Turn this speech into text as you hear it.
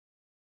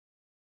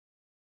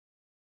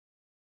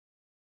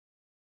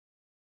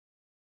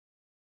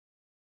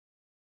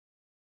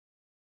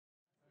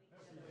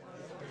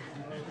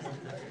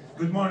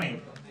Good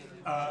morning.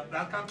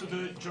 Welcome to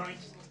the joint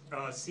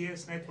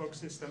CS Network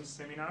Systems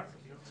seminar.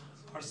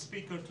 Our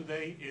speaker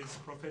today is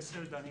Professor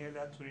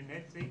Daniela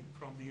Tuninetti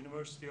from the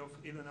University of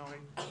Illinois,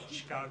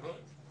 Chicago.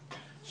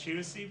 She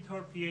received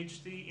her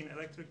PhD in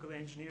electrical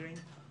engineering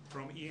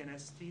from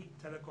ENST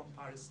Telecom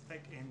Paris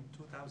Tech in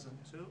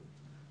 2002.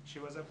 She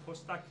was a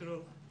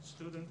postdoctoral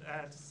student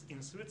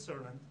in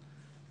Switzerland,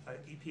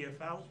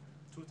 EPFL,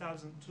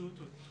 2002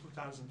 to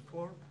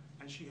 2004,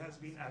 and she has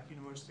been at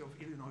University of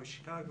Illinois,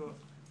 Chicago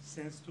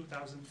since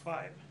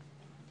 2005.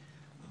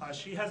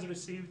 She has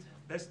received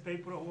Best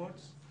Paper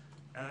Awards,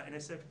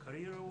 NSF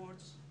Career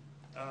Awards,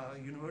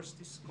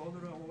 University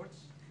Scholar Awards.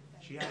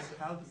 She has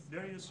held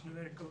various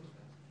numerical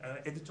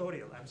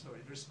editorial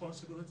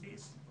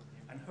responsibilities,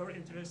 and her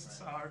interests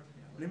are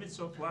limits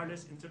of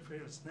wireless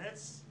interference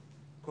nets,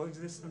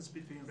 coexistence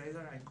between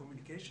radar and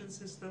communication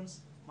systems,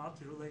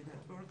 multi-relay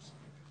networks,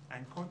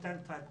 and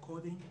content type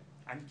coding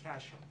and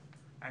caching.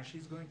 And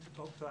she's going to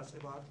talk to us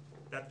about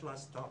that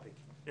last topic.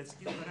 Let's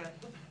give her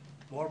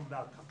a warm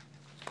welcome.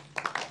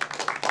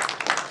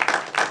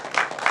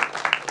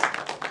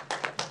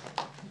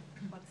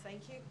 Well,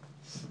 thank you.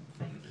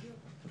 Thank you.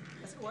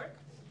 Does it work?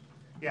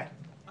 Yeah.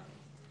 Okay.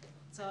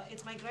 So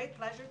it's my great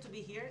pleasure to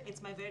be here.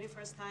 It's my very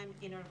first time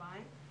in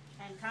Irvine.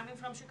 And coming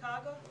from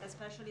Chicago,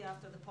 especially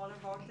after the polar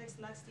vortex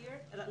last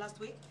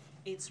week,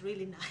 it's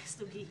really nice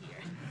to be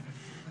here.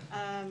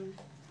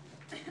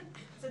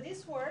 So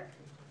this work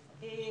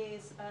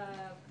is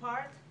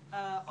part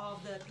of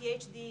the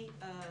PhD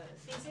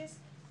thesis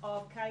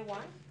of Kai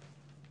Wan.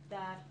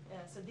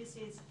 So this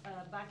is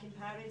back in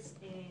Paris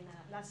in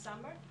last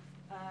summer,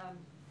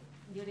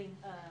 during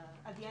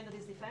at the end of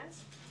his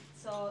defense.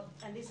 So,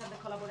 and these are the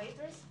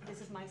collaborators.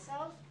 This is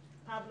myself,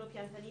 Pablo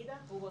Piantanida,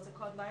 who was a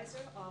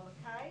co-advisor of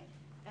Kai,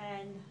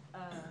 and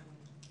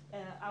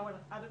our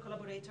other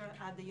collaborator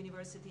at the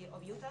University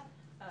of Utah,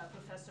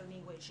 Professor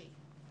Mingwei Chi.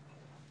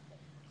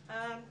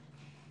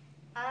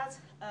 As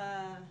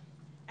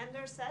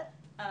Anders said,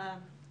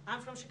 I'm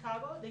from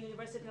Chicago, the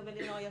University of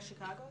Illinois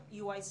Chicago,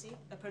 UIC,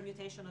 a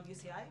permutation of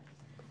UCI.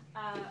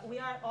 We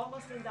are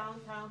almost in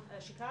downtown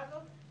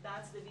Chicago.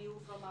 That's the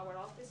view from our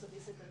office. So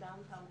this is the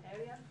downtown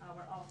area.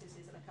 Our office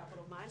is a couple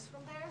of miles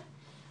from there.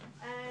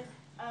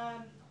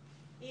 And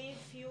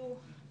if you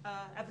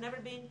have never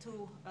been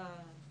to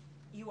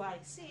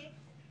UIC,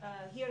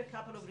 here are a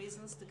couple of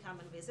reasons to come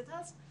and visit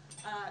us.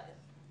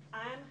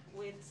 I'm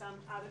with some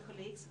other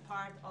colleagues,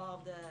 part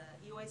of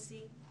the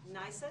UIC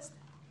NetSys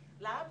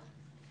lab.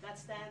 That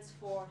stands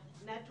for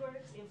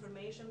Networks,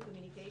 Information,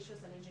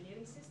 Communications, and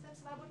Engineering Systems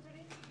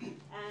Laboratory.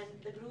 And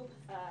the group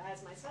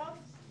has myself.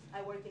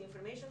 I work in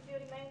information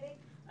theory mainly.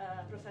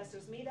 Professor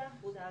Smida,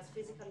 who does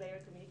physical layer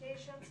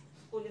communications.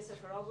 Julia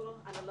Seferoglou,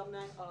 an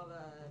alumni of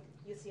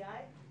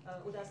UCI,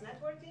 who does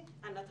networking.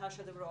 And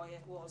Natasha De Broye,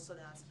 who also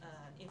does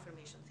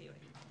information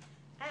theory.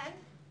 And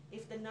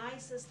if the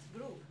nicest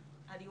group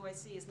at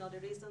UIC is not a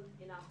reason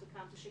enough to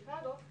come to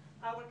Chicago,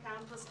 our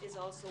campus is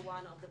also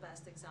one of the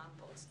best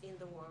examples in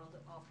the world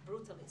of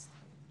brutalist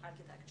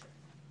architecture.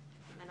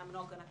 And I'm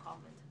not going to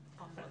comment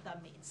on what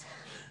that means.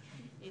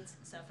 It's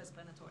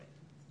self-explanatory.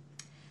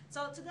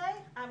 So today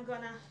I'm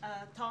going to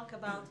talk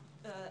about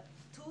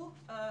two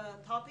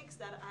topics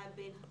that I've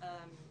been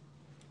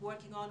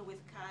working on with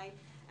Kai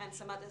and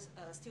some other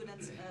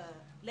students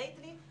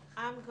lately.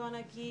 I'm going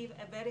to give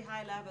a very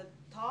high-level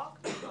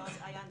talk because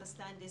I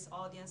understand this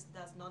audience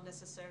does not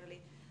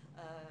necessarily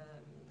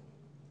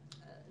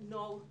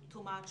know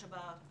too much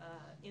about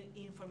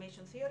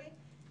information theory.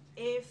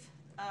 If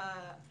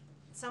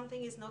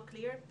something is not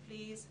clear,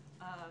 please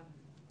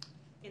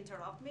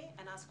interrupt me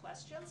and ask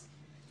questions.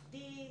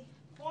 The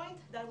point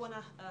that I want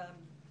to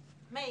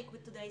make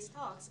with today's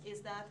talks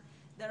is that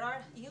there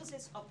are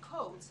uses of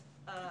codes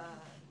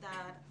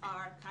that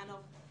are kind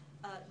of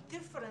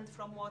different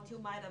from what you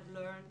might have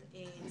learned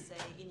in, say,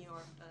 in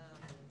your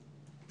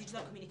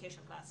digital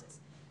communication classes.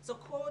 So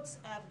codes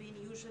have been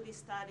usually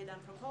studied and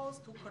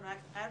proposed to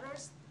correct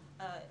errors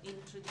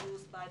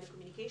introduced by the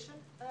communication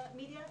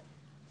media.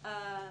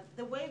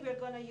 The way we're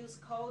going to use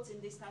codes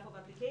in this type of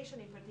application,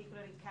 in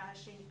particular in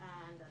caching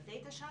and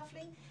data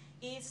shuffling,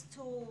 is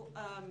to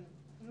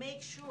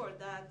make sure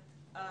that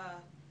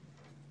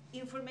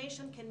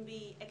information can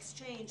be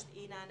exchanged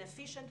in an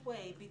efficient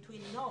way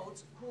between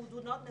nodes who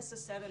do not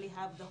necessarily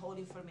have the whole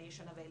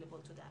information available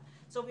to them.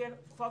 So we are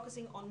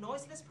focusing on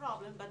noiseless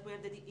problem, but where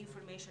the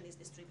information is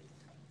distributed.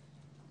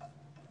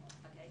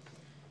 Okay.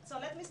 So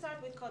let me start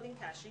with coding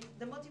caching.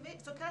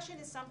 So caching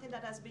is something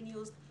that has been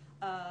used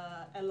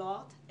a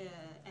lot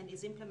and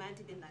is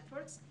implemented in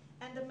networks.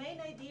 And the main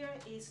idea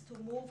is to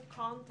move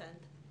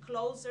content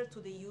closer to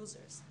the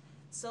users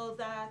so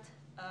that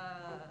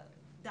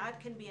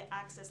that can be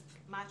accessed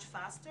much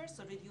faster,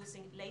 so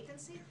reducing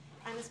latency,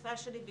 and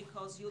especially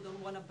because you don't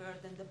want to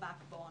burden the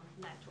backbone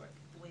network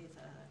with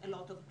a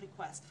lot of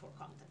requests for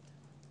content.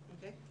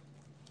 Okay?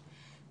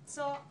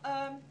 So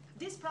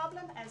this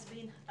problem has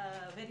been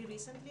very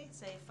recently,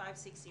 say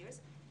 5-6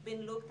 years,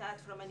 been looked at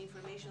from an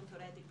information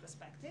theoretic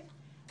perspective.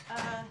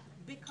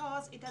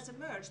 because it has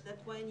emerged that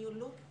when you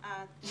look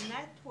at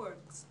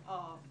networks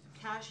of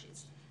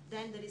caches,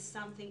 then there is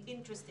something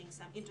interesting,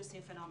 some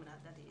interesting phenomena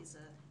that is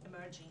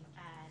emerging.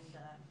 And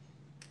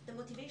the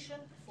motivation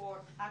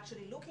for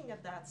actually looking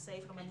at that,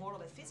 say from a more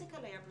of a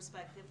physical layer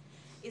perspective,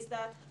 is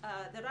that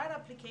there are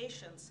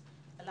applications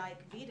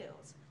like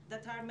videos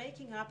that are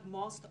making up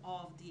most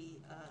of the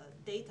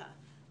data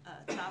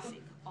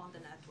traffic on the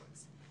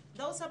networks.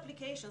 Those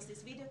applications,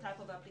 these video type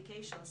of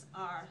applications,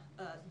 are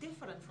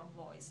different from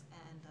voice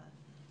and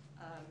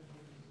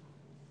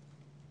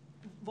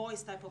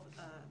voice type of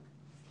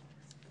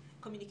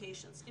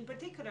communications. In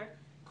particular,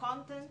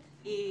 content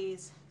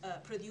is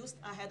produced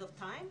ahead of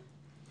time.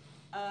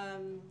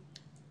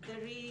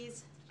 There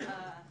is,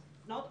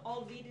 not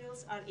all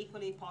videos are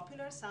equally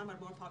popular. Some are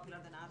more popular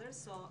than others,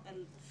 so a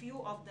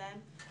few of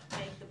them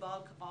take the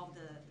bulk of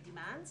the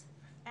demands.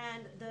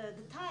 And the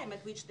time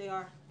at which they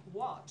are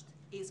watched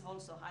is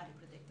also highly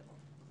predictable.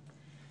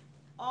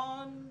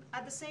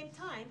 At the same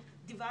time,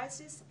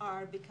 devices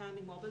are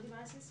becoming, mobile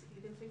devices, if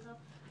you can think of,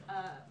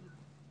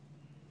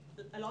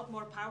 a lot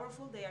more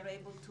powerful. They are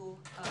able to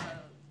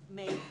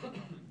make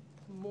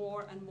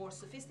more and more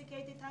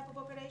sophisticated type of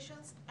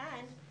operations,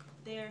 and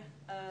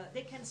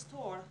they can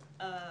store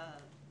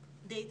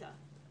data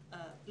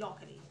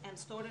locally, and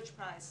storage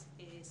price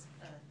is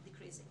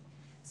decreasing.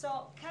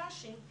 So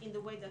caching, in the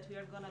way that we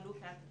are going to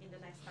look at in the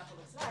next couple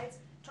of slides,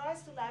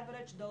 tries to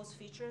leverage those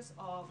features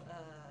of,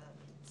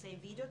 say,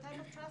 video type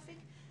of traffic,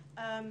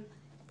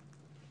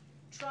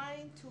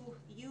 trying to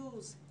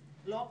use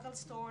local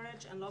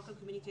storage and local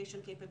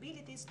communication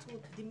capabilities to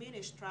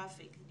diminish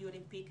traffic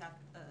during peak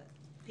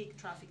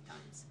traffic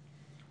times.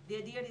 The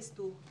idea is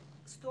to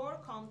store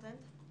content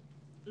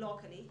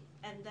locally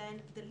and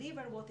then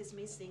deliver what is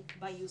missing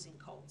by using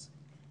codes.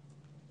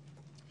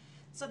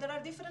 So there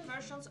are different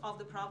versions of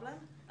the problem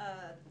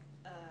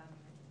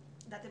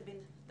that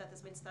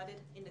has been studied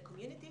in the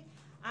community.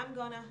 I'm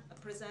gonna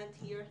present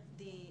here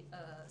the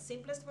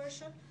simplest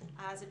version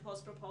as it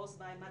was proposed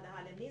by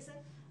Maddah-Ali and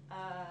Niesen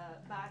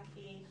back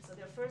in, so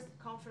their first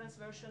conference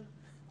version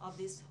of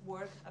this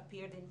work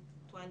appeared in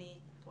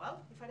 2012,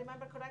 if I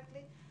remember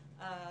correctly,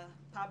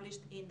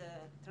 published in the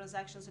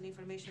Transactions and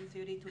Information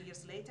Theory 2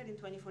 years later in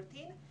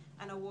 2014,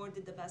 and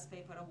awarded the Best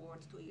Paper Award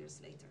 2 years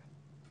later.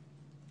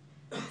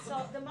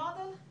 So the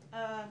model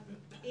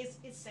is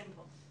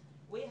simple.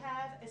 We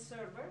have a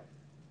server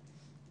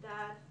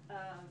that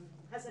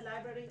has a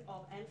library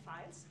of n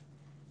files,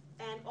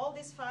 and all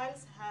these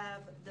files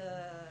have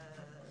the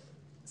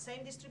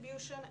same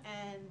distribution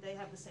and they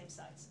have the same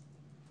size.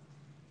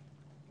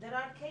 There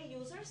are k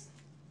users,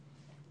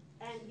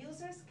 and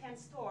users can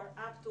store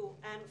up to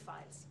m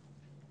files.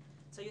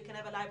 So you can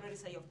have a library,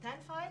 say, of 10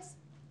 files,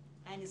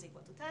 n is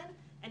equal to 10,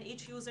 and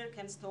each user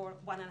can store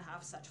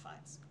 1.5 such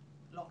files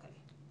locally.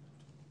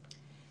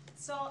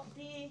 So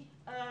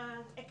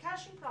a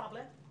caching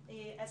problem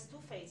has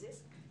two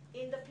phases.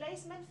 In the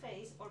placement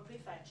phase, or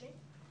prefetching,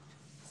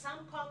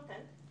 some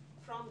content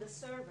from the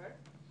server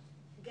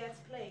gets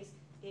placed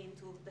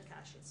into the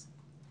caches.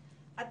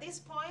 At this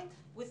point,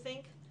 we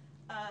think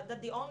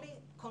that the only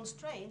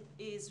constraint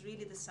is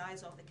really the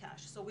size of the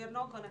cache. So we're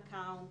not going to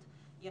count,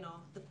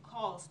 the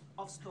cost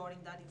of storing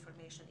that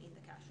information in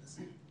the caches.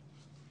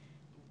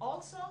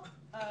 Also,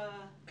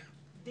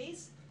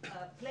 this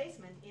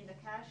placement in the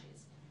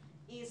caches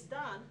is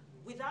done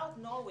without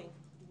knowing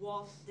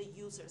what the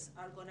users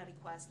are going to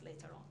request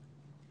later on.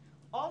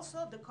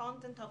 Also, the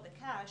content of the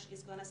cache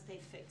is going to stay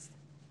fixed.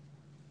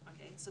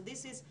 Okay, so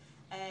this is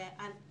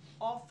an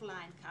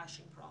offline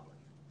caching problem.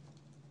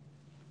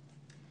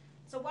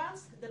 So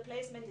once the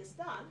placement is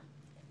done,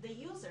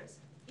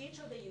 each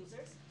of the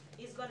users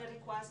is going to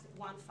request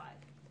one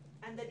file.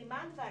 And the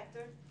demand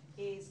vector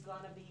is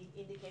going to be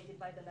indicated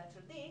by the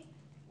letter D,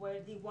 where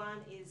D1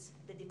 is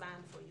the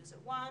demand for user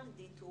 1,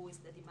 D2 is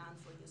the demand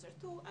for user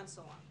 2, and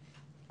so on.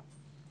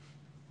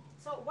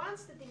 So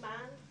once the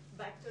demand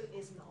vector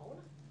is known,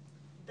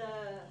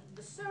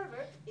 the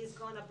server is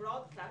going to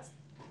broadcast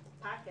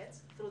packets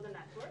through the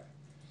network.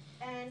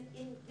 And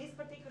in this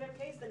particular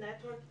case, the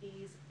network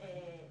is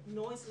a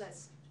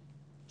noiseless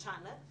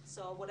channel.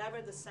 So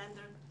whatever the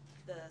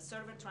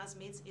server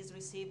transmits is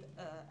received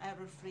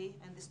error-free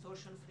and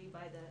distortion-free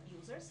by the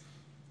users.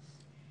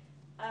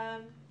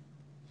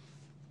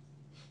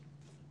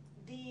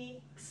 The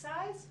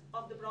size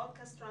of the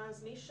broadcast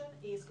transmission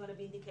is going to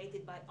be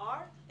indicated by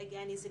R.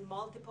 Again, is in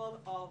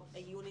multiple of a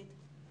unit,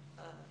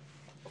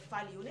 of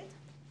file unit.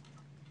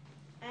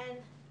 And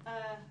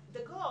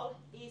the goal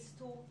is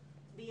to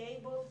be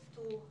able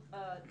to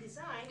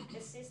design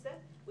a system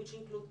which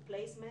includes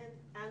placement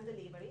and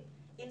delivery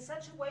in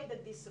such a way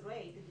that this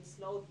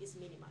load is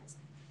minimized.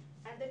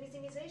 And the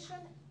minimization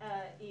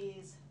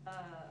is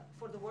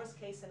for the worst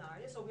case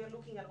scenario. So we are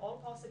looking at all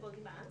possible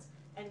demands,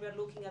 and we are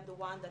looking at the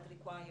one that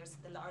requires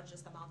the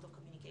largest amount of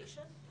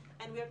communication.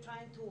 And we are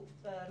trying to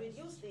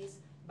reduce this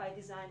by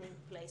designing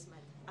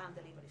placement and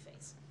delivery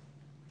phase.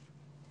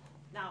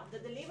 Now, the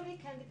delivery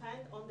can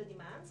depend on the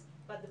demands,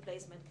 but the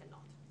placement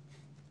cannot.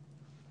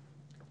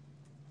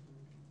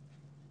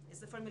 Is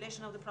the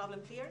formulation of the problem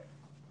clear?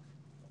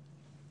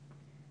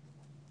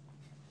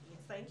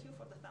 Thank you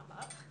for the thumb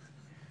up.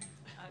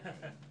 Okay.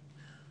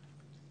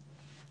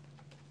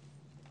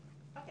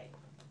 Okay.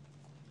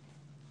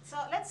 So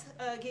let's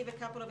give a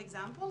couple of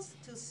examples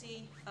to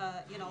see,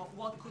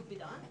 what could be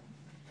done.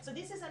 So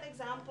this is an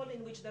example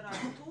in which there are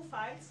 2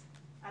 files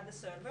at the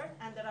server,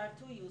 and there are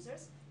 2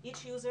 users.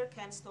 Each user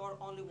can store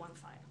only 1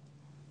 file.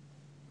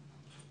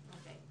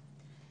 Okay.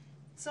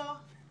 So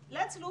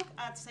let's look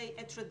at, say,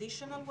 a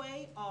traditional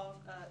way of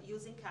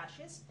using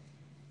caches.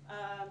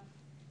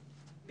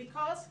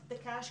 Because the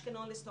cache can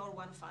only store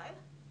 1 file,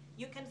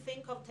 you can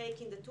think of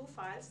taking the 2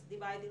 files,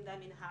 dividing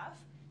them in half,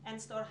 and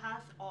store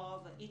half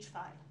of each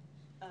file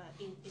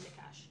in the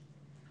cache.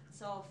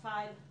 So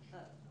file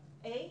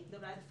A, the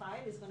red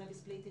file, is going to be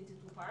split into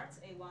 2 parts,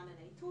 A1 and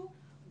A2.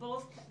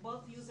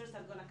 Both users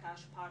are going to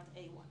cache part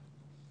A1.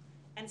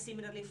 And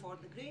similarly for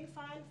the green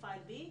file,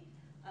 file B,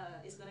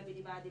 is going to be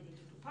divided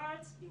into 2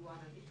 parts, B1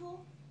 and B2,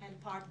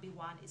 and part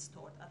B1 is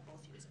stored at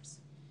both users.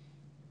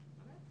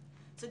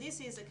 So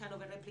this is a kind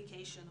of a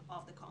replication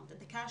of the content.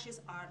 The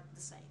caches are the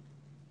same.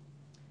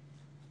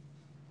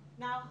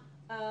 Now,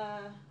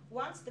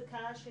 once the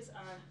caches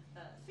are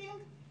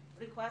filled,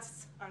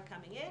 requests are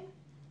coming in,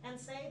 and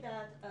say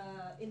that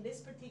in this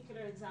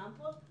particular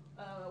example,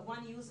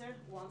 one user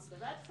wants the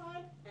red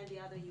file, and the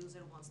other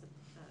user wants the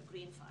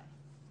green file.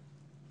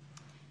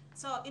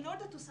 So in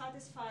order to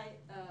satisfy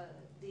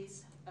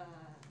these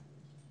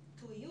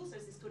 2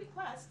 users, these 2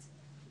 requests,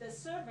 the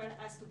server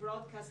has to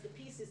broadcast the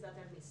pieces that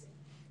are missing.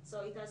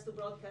 So it has to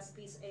broadcast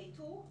piece A2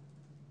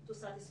 to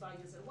satisfy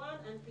user 1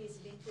 and piece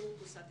B2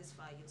 to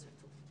satisfy user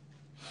 2.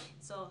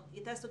 So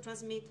it has to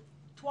transmit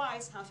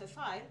twice half a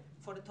file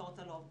for a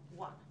total of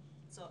 1.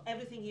 So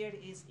everything here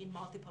is in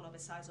multiple of a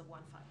size of 1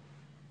 file.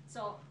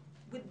 So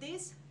with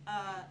this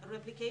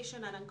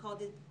replication and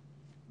uncoded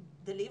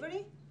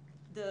delivery,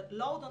 the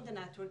load on the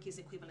network is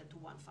equivalent to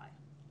 1 file.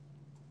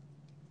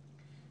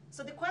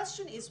 So the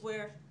question is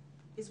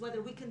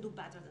whether we can do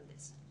better than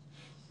this.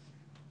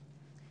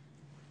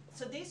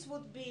 So this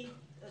would be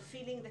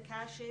filling the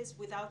caches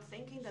without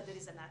thinking that there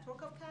is a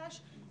network of cache,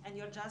 and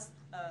you're just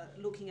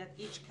looking at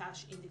each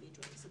cache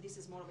individually. So this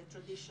is more of a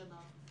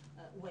traditional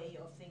way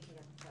of thinking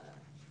of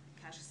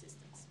cache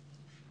systems.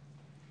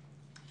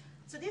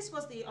 So this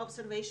was the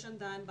observation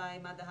done by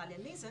Maddah-Ali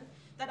and Niesen,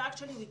 that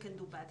actually we can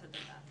do better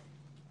than that.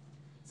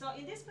 So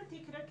in this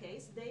particular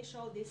case, they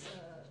show this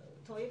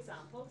toy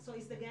example. So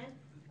it's again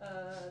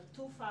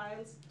 2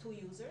 files, 2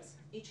 users.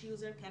 Each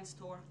user can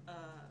store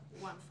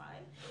 1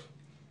 file.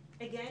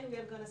 Again, we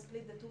are going to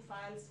split the 2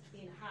 files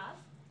in half,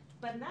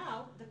 but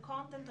now the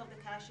content of the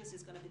caches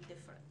is going to be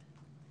different.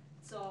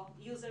 So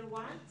user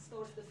 1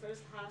 stores the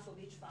first half of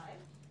each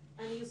file,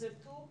 and user 2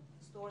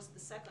 stores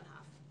the second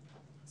half.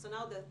 So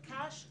now the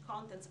cache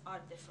contents are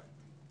different.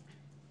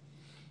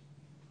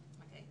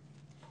 Okay.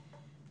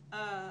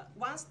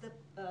 Once the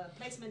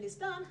placement is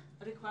done,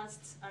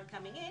 requests are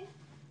coming in,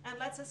 and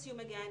let's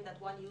assume again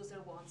that one user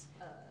wants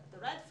the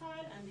red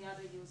file and the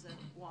other user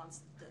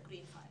wants the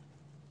green file.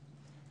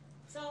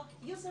 So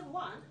user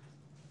 1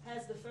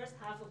 has the first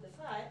half of the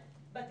file,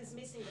 but is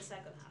missing the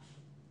second half.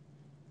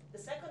 The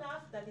second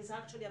half that is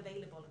actually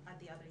available at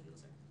the other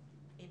user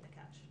in the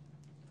cache.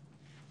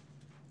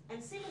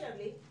 And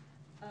similarly,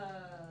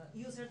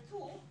 user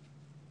 2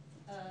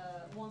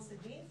 wants the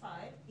green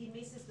file. He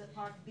misses the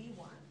part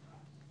B1,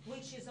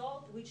 which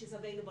is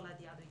available at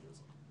the other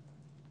user.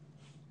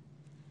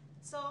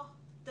 So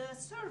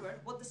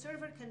what the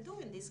server can do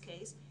in this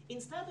case,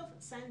 instead of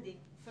sending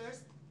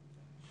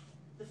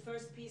the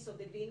first piece of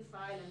the green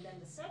file and then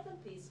the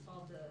second piece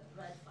of the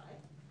red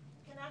file,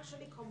 can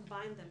actually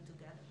combine them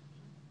together.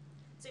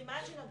 So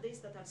imagine of these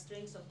that are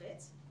strings of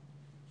bits.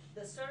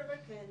 The server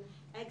can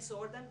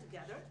XOR them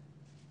together.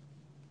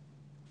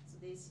 So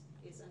this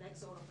is an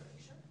XOR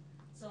operation.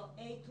 So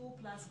A2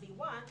 plus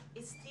B1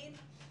 is still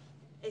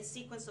a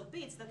sequence of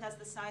bits that has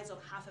the size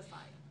of half a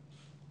file.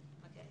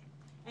 Okay.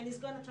 And it's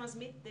going to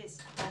transmit this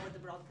over the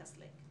broadcast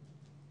link.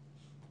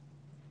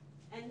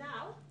 And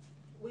now,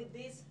 with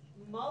this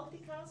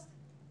multicast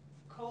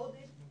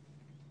coded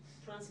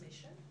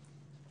transmission,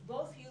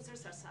 both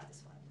users are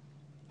satisfied.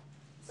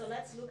 So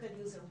let's look at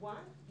user 1.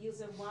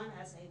 User 1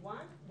 has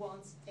A1,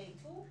 wants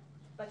A2,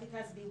 but it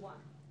has B1.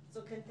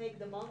 So can take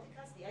the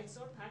multicast, the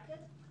XOR packet,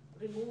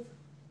 remove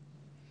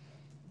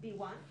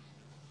B1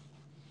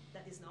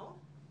 that is known,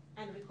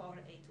 and recover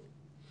A2.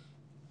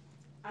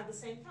 At the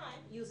same time,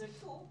 user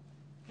 2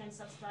 can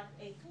subtract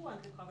A2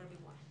 and recover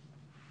B1.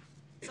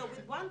 So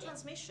with one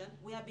transmission,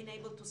 we have been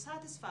able to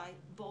satisfy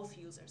both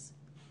users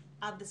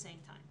at the same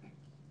time.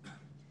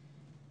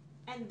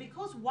 And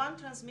because one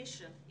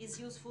transmission is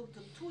useful to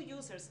 2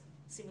 users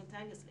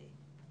simultaneously,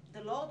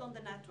 the load on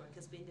the network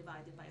has been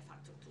divided by a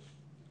factor of 2.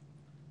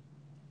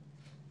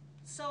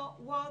 So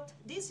what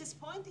this is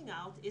pointing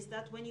out is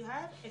that when you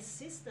have a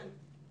system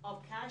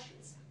of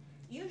caches,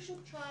 you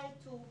should try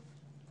to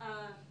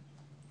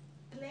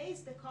place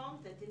the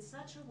content in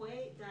such a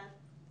way that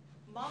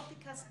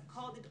multicast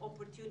coded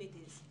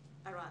opportunities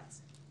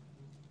arise.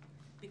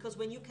 Because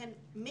when you can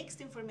mix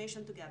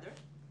information together,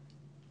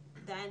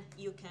 then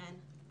you can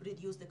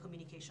reduce the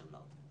communication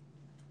load.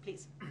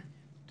 Please.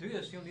 Do you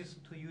assume these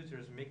two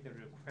users make the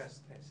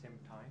request at the same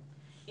time?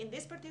 In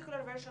this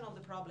particular version of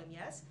the problem,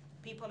 yes.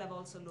 People have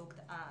also looked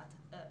at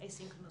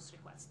asynchronous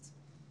requests.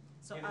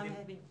 So And I'm if,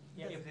 having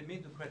if they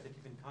make the request at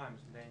different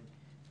times, then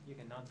you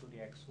cannot do the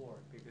XOR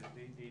because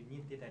they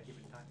need data at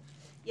different times.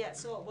 Yeah,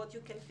 so what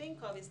you can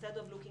think of, instead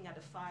of looking at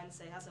a file,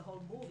 say, as a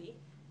whole movie,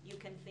 you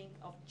can think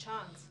of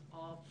chunks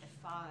of a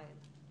file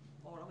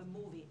or of a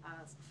movie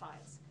as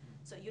files.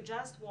 So you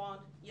just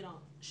want,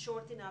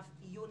 short enough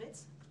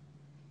units,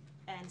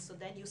 and so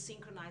then you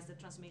synchronize the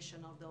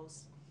transmission of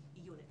those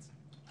units.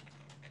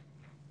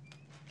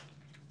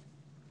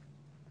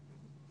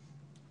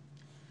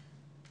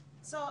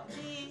 So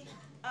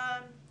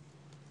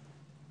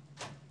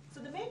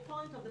the main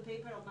point of the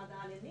paper of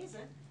Maddah-Ali and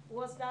Niesen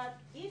was that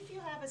if you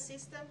have a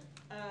system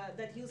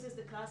that uses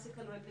the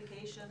classical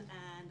replication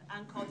and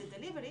uncoded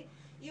delivery,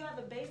 you have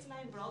a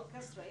baseline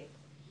broadcast rate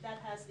that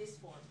has this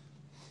form.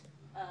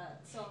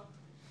 So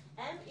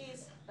M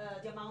is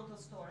the amount of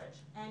storage,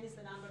 N is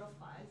the number of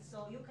files.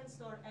 So you can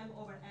store M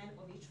over N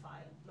of each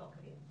file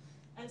locally.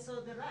 And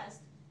so the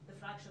rest, the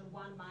fraction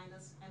 1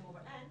 minus M over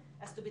N,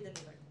 has to be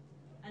delivered.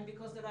 And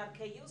because there are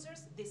k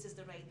users, this is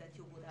the rate that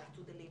you would have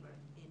to deliver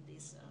in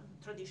this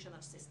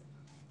traditional system.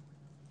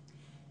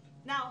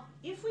 Now,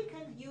 if we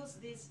can use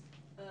this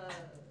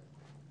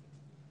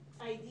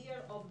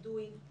idea of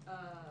doing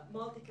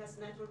multicast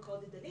network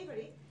coded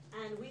delivery,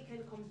 and we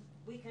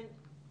can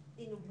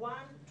in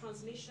one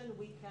transmission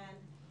we can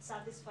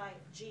satisfy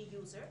G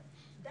user,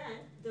 then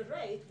the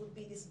rate would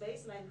be this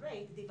baseline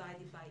rate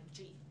divided by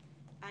G.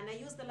 And I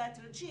use the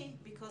letter G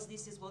because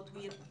this is what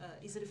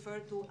is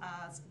referred to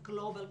as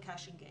global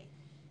caching gain.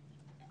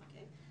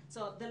 Okay?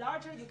 So the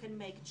larger you can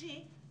make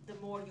G, the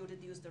more you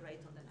reduce the rate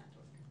on the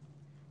network.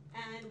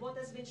 And what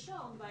has been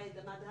shown by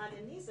the Maddah-Ali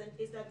and Niesen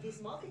is that this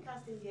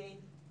multicasting gain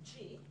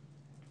G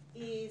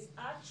is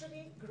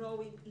actually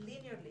growing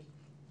linearly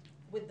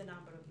with the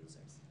number of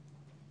users.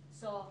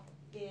 So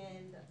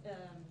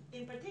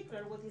in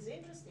particular, what is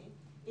interesting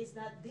is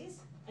that this,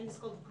 and it's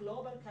called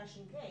global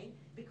caching gain,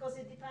 because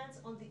it depends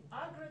on the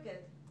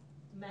aggregate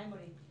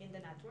memory in the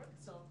network,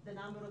 so the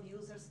number of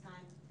users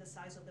times the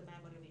size of the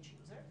memory of each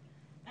user.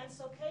 And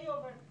so K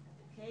over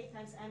K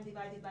times M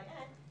divided by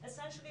N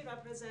essentially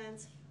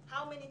represents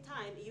how many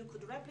times you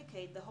could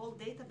replicate the whole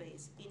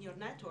database in your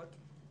network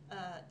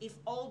if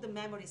all the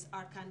memories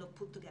are kind of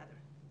put together.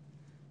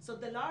 So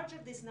the larger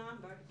this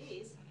number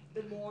is,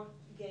 the more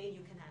gain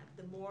you can have,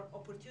 the more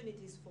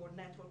opportunities for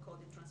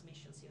network-coded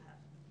transmissions you have.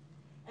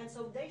 And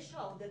so they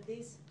show that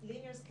this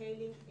linear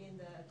scaling in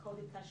the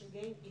coded caching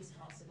gain is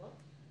possible,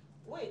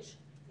 which,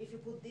 if you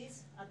put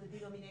this at the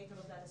denominator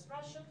of that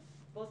expression,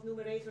 both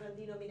numerator and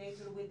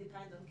denominator will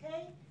depend on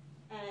k,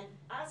 and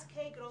as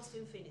k grows to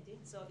infinity,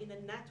 so in a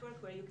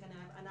network where you can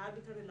have an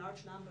arbitrarily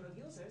large number of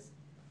users,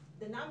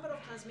 the number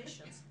of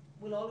transmissions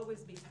will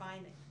always be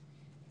finite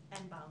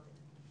and bounded.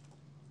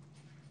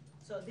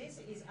 So this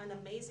is an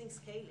amazing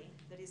scaling.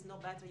 There is no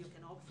better you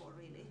can hope for,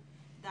 really,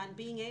 than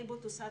being able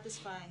to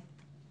satisfy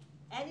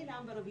any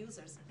number of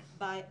users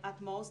by,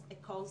 at most, a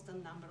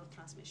constant number of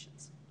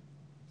transmissions.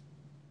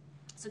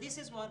 So this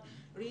is what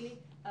really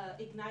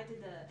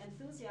ignited the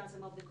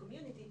enthusiasm of the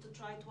community to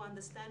try to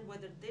understand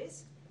whether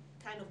this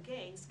kind of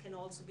gains can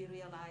also be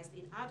realized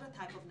in other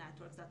type of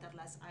networks that are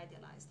less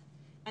idealized.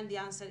 And the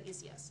answer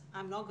is yes.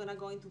 I'm not going to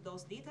go into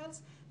those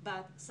details,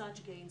 but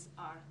such gains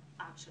are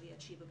actually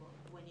achievable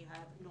when you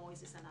have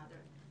noises and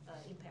other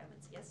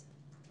impairments. Yes?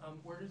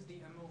 Where does the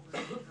M over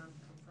N term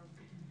come from?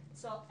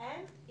 So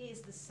M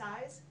is the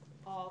size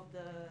of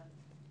the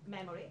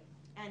memory,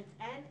 and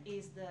N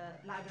is the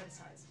library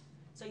size.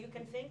 So you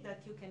can think that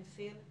you can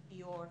fill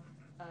your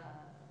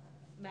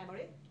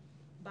memory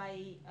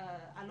by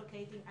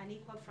allocating an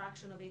equal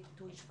fraction of it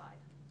to each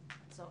file.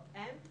 So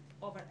M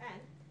over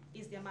N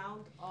is the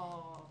amount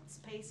of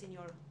space in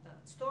your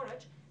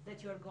storage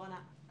that you're gonna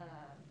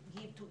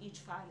give to each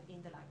file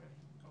in the library.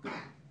 Okay.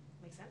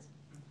 Make sense?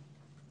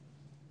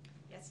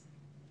 Yes?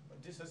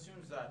 But this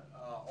assumes that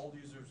all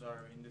users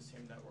are in the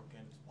same network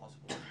and it's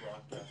possible to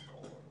broadcast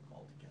or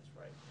multicast,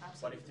 right?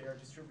 Absolutely. But if they are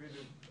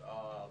distributed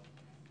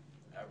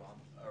around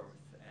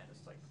Earth and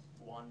it's like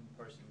one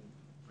person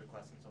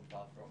requesting some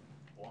file from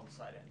one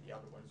side and the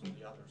other one's on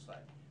the other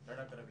side, they're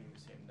not going to be in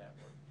the same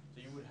network.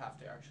 So you would have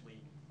to actually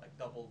like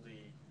double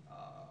the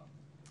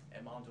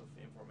amount of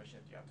information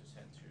that you have to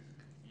send to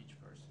each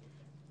person.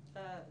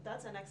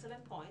 That's an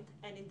excellent point,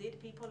 and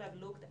indeed people have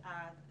looked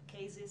at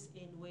cases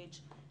in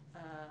which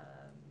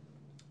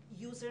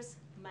users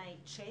may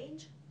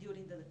change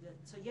during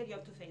so here you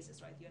have two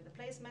phases, right? You have the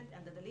placement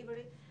and the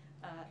delivery.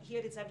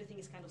 Here everything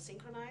is kind of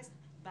synchronized,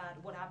 but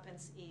what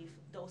happens if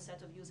those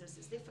set of users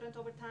is different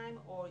over time,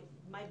 or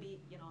it might be,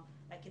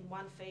 like in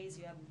one phase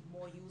you have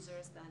more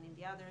users than in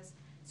the others.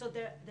 So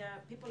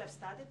people have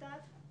studied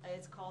that.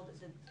 It's called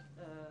the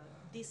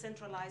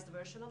decentralized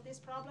version of this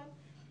problem,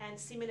 and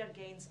similar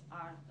gains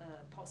are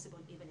possible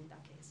even in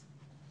that case.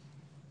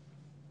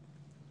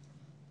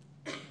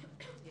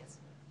 Yes?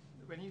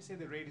 when you say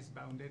the rate is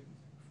bounded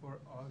for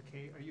all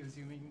k, are you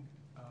assuming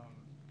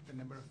the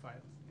number of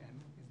files n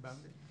is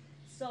bounded?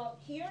 So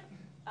here,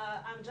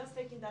 I'm just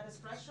taking that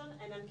expression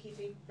and I'm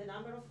keeping the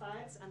number of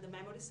files and the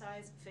memory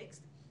size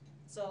fixed.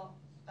 So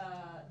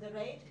the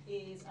rate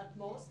is at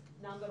most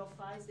number of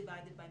files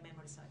divided by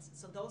memory size.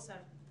 So those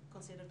are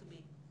considered to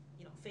be,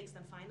 fixed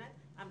and finite.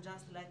 I'm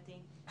just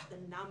letting the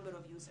number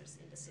of users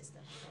in the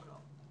system grow.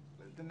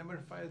 But the number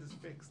of files is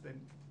fixed, then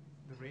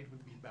the rate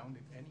would be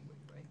bounded anyway,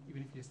 right?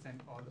 Even if you send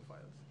all the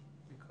files,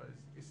 because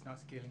it's not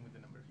scaling with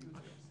the number of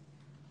users.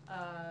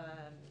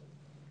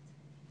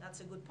 That's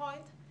a good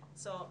point.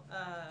 So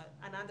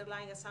an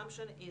underlying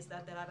assumption is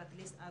that there are at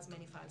least as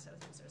many files as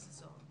users.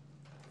 So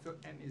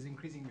n is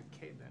increasing with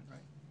k then,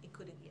 right? it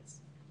could, yes.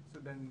 So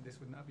then this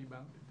would not be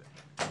bounded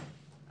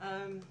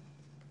then.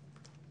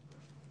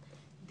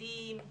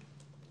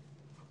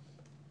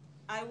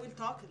 I will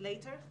talk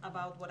later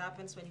about what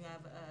happens when you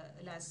have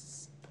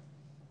less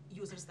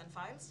users than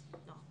files.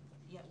 No,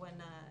 yeah, when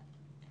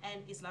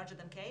n is larger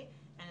than k,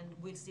 and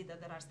we'll see that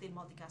there are still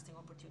multicasting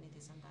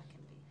opportunities, and that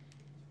can be.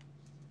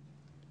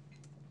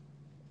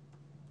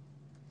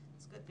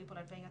 It's good. People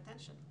are paying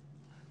attention.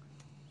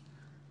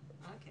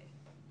 Okay.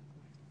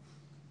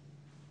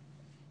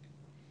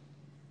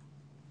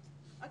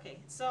 Okay,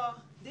 so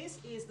this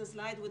is the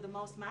slide with the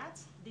most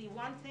maths. The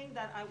one thing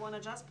that I want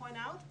to just point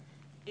out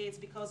is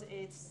because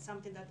it's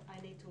something that I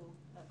need to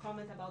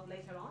comment about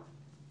later on.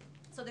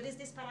 So there is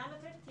this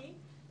parameter t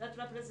that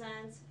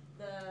represents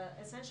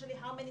essentially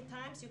how many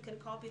times you can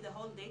copy the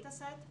whole data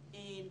set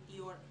in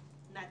your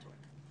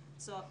network.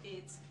 So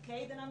it's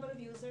k, the number of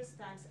users,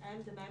 times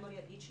m, the memory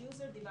of each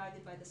user,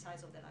 divided by the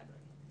size of the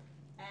library.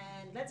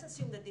 And let's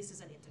assume that this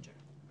is an integer,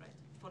 right,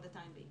 for the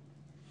time being.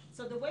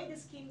 So the way the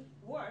scheme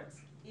works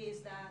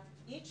is that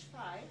each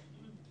file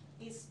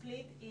is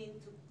split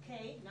into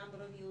k,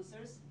 number of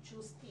users,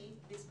 choose t,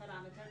 this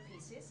parameter,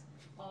 pieces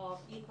of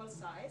equal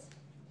size.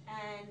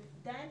 And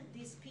then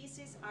these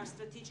pieces are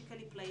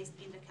strategically placed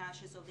in the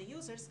caches of the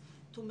users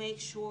to make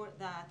sure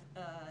that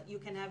you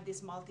can have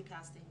these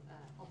multicasting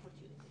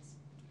opportunities.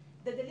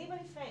 The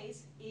delivery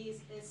phase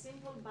is a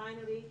simple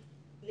binary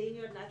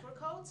linear network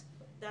code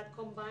that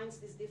combines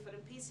these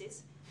different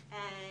pieces.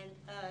 And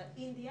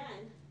in the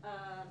end,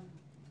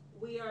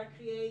 we are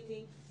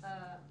creating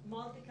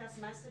multicast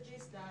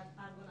messages that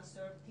are going to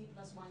serve t+1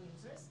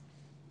 users.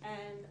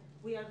 And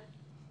we are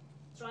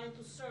trying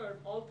to serve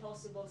all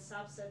possible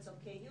subsets of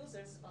k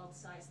users of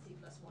size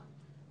t+1.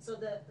 So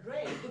the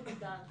rate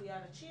that we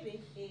are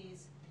achieving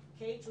is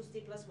k choose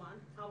t+1,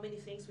 how many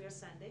things we are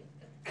sending,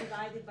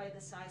 divided by the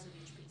size of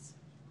each piece.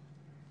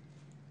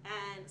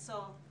 And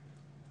so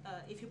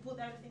if you put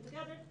everything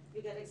together,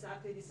 you get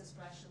exactly this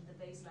expression, the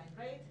baseline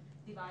rate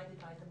divided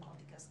by the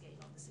multicast gain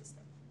of the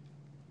system.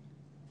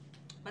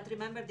 But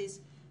remember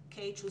this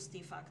k choose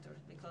t factor,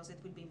 because it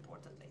will be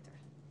important later.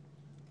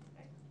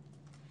 Okay.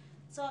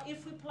 So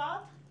if we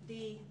plot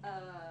the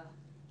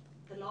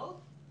load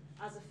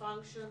as a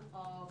function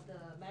of the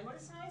memory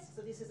size,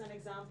 so this is an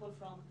example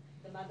from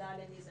the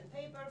Maddah-Ali and Niesen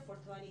paper for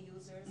 20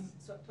 users,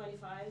 so 20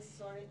 files,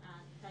 sorry,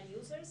 and 10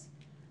 users.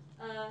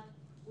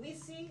 We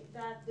see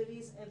that there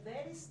is a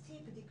very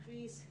steep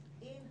decrease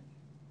in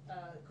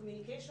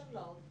communication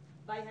load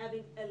by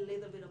having a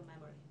little bit of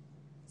memory.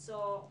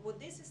 So what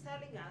this is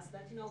telling us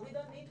that we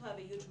don't need to have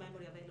a huge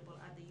memory available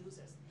at the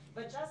users,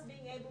 but just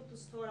being able to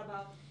store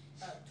about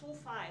 2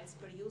 files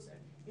per user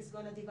is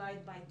going to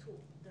divide by 2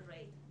 the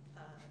rate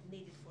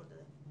needed for the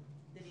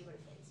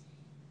delivery phase.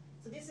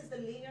 So this is the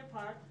linear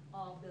part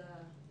of the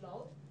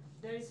load.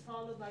 There is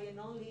followed by a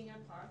non-linear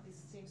part.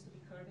 This seems to be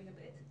curving a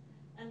bit.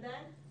 And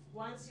then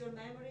once your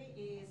memory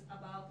is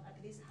about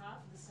at least half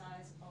the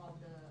size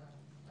of the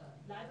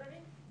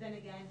library, then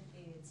again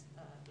it's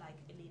like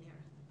a linear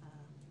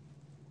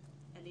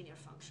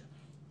function.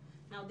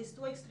 Now these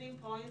 2 extreme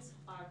points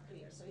are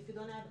clear. So if you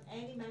don't have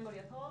any memory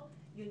at all,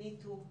 you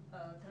need to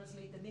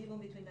translate the minimum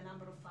between the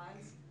number of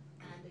files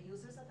and the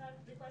users that are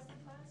requesting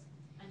files.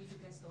 And if you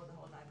can store the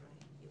whole library,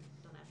 you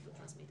don't have to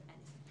transmit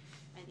anything.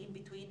 And in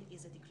between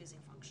is a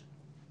decreasing function.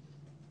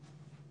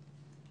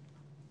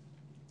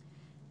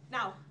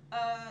 Now,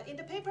 in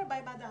the paper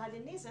by Maddah-Ali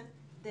and Niesen,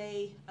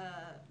 they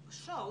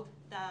showed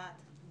that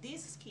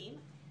this scheme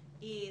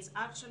is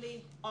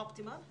actually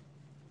optimal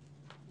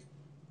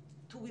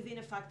to within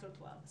a factor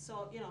 12.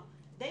 So,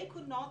 they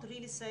could not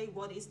really say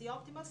what is the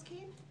optimal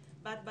scheme,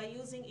 but by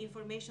using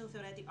information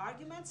theoretic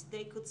arguments,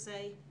 they could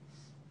say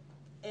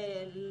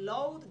a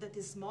load that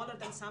is smaller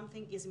than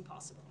something is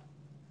impossible.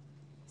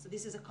 So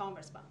this is a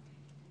converse bound.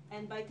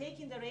 And by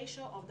taking the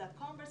ratio of that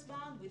converse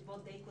bound with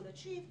what they could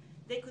achieve,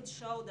 they could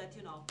show that,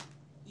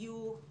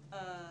 you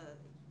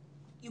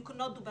could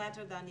not do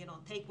better than,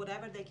 take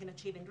whatever they can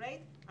achieve in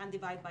rate and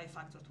divide by a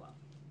factor 12.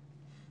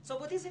 So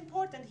what is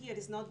important here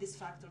is not this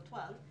factor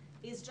 12,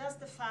 it's just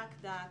the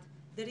fact that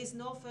there is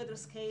no further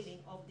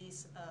scaling of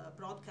this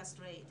broadcast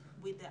rate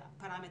with the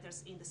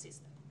parameters in the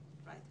system,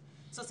 right?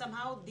 So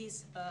somehow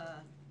this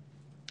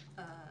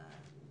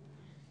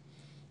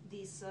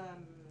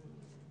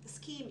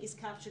scheme is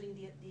capturing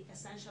the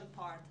essential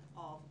part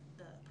of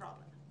the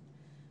problem.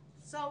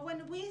 So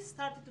when we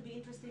started to be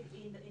interested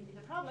in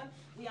the problem,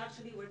 we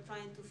actually were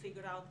trying to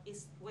figure out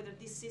whether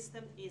this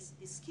system this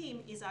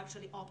scheme is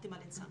actually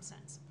optimal in some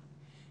sense.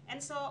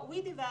 And so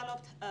we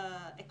developed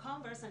a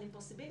converse and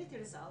impossibility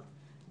result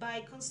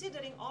by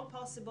considering all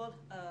possible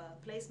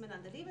placement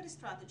and delivery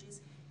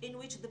strategies in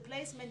which the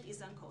placement is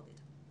uncoded.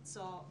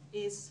 So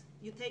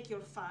you take your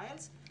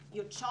files,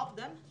 you chop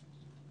them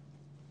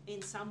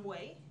in some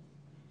way,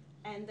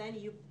 and then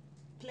you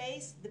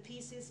place the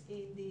pieces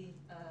in the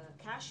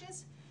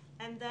caches,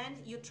 and then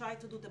you try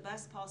to do the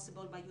best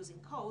possible by using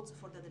codes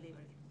for the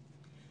delivery.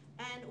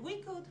 And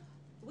we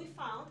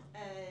found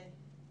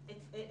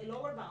a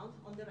lower bound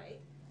on the rate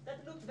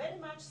that looked very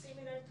much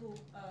similar to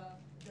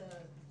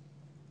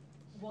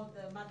what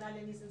the Maddah-Ali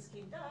and Niesen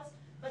scheme does,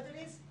 but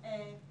there is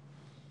a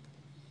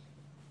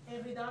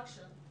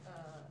reduction,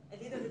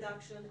 a little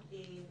reduction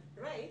in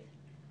rate.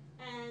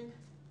 And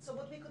so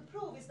what we could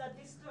prove is that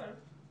this term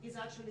is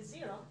actually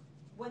 0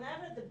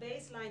 whenever the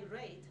baseline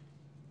rate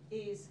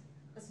is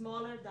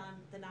smaller than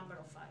the number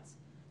of files.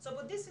 So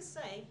what this is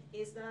saying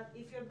is that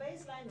if your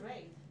baseline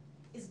rate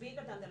is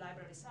bigger than the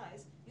library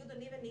size, you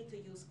don't even need to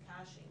use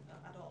caching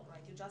at all,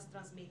 right? You just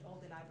transmit all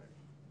the library.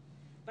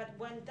 But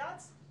when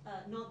that's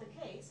not the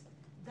case,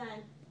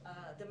 then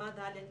the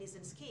Maddah-Ali and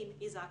Niesen scheme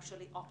is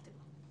actually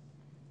optimal.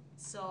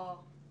 So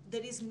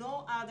there is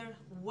no other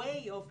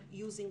way of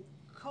using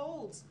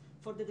codes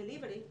for the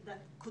delivery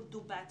that could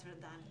do better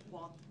than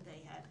what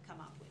they had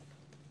come up with.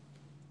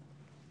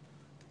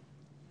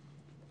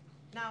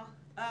 Now,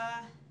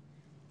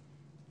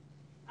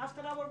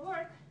 after our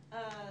work,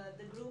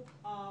 the group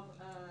of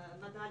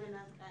Maddah-Ali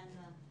and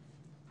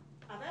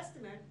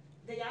Avestimer,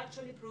 they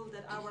actually proved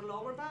that our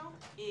lower bound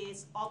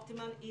is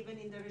optimal even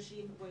in the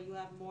regime where you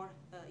have more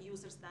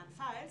users than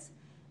files.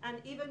 And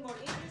even more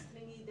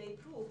interestingly, they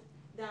proved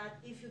that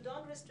if you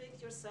don't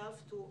restrict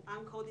yourself to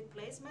uncoded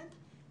placement,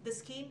 the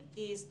scheme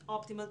is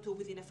optimal too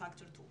within a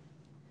factor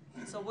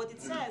 2. So what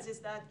it says is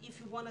that if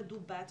you want to do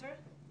better,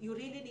 you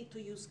really need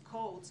to use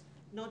codes,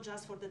 not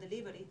just for the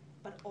delivery,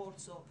 but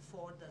also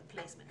for the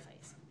placement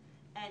phase.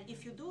 And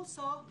if you do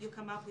so, you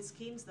come up with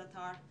schemes that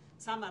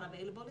some are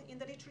available in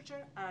the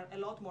literature, are a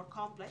lot more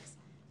complex,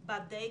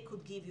 but they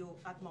could give you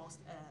at most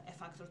a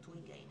factor 2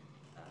 in gain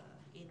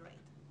in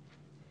rate,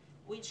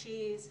 which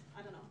is,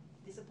 I don't know,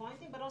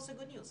 disappointing, but also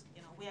good news.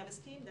 You know, we have a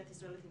scheme that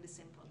is relatively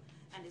simple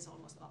and is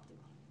almost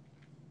optimal.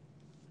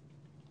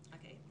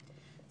 Okay,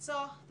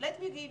 so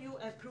let me give you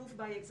a proof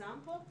by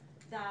example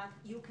that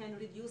you can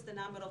reduce the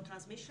number of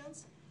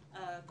transmissions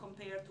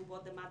compared to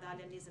what the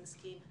Maddah-Ali and Niesen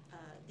scheme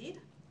did.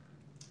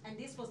 And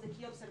this was the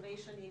key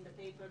observation in the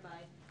paper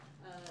by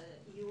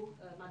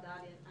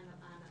Maddah-Ali and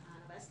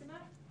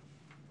Avestimer,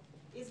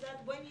 is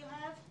that when you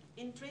have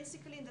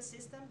intrinsically in the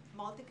system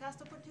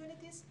multicast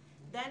opportunities,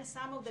 then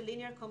some of the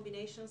linear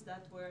combinations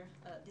that were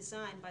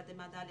designed by the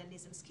Maddah-Ali and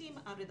Niesen scheme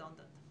are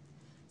redundant.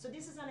 So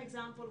this is an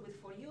example with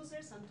 4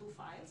 users and 2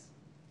 files.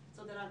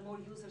 So there are more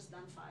users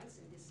than files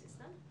in this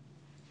system.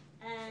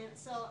 And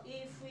so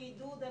if we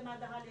do the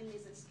Maddah-Ali and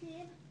Niesen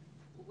scheme,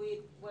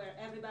 where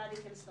everybody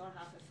can store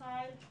half a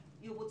file,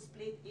 you would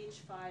split each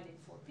file in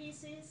 4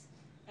 pieces,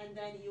 and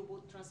then you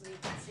would transmit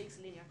 6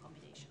 linear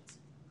combinations.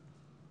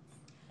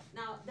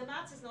 Now, the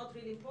maths is not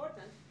really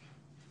important.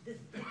 The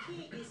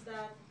key is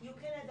that you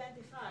can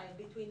identify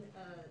between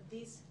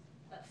these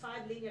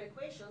 5 linear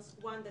equations,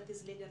 one that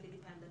is linearly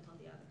dependent on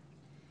the other.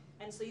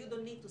 And so you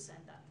don't need to send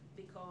that,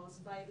 because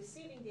by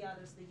receiving the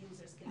others, the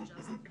users can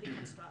just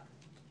reconstruct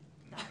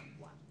that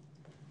one.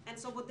 And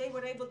so what they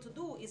were able to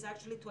do is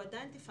actually to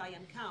identify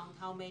and count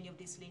how many of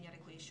these linear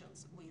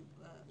equations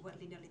were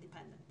linearly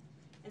dependent.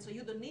 And so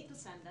you don't need to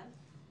send them,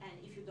 and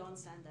if you don't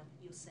send them,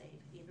 you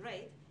save in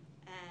rate,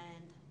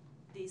 and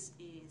this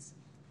is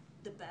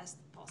the best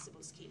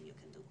possible scheme you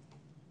can do.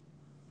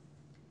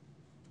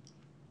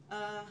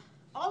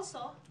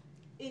 Also,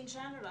 in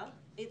general,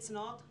 it's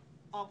not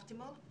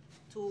optimal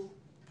to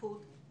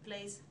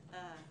place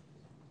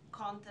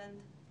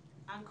content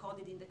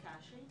uncoded in the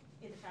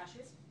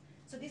caches.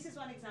 So this is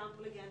one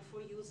example, again,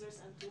 4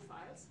 users and 2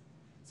 files.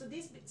 So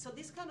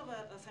this kind of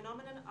a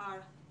phenomenon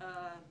are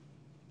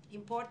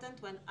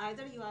important when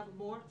either you have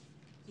more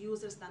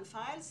users than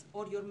files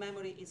or your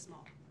memory is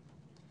small.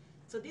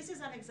 So this is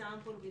an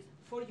example with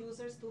 4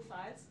 users, 2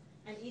 files,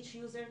 and each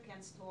user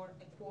can store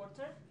a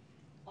quarter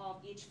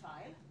of each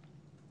file.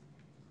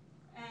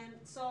 And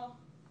so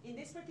in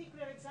this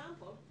particular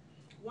example,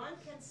 one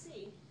can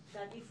see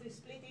that if we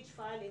split each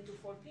file into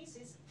 4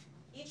 pieces,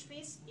 each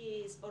piece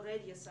is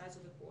already a size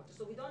of a quarter.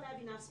 So we don't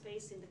have enough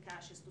space in the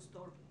caches to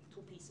store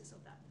 2 pieces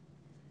of that.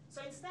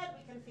 So instead,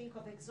 we can think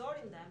of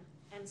XORing them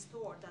and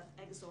store that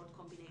XORed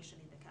combination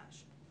in the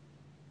cache.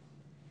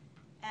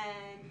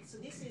 And so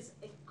this is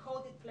a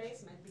coded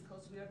placement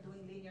because we are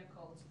doing linear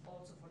codes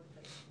also for the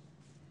placement.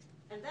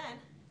 And then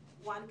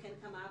one can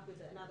come up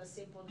with another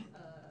simple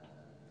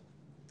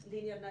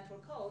linear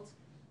network codes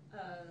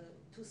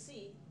to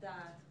see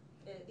that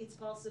it's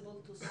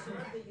possible to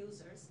serve the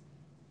users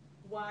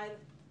while,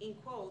 in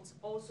quotes,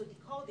 also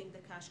decoding the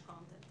cache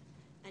content.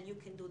 And you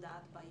can do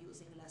that by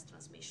using less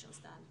transmissions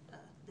than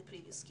the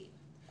previous scheme.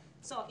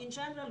 So in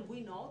general, we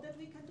know that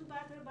we can do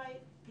better by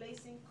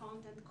placing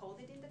content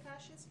coded in the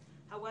caches.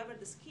 However,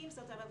 the schemes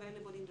that are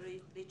available in the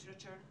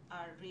literature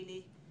are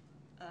really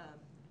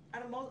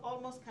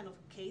almost kind of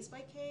case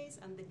by case,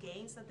 and the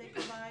gains that they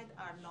provide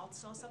are not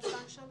so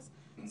substantial.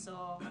 So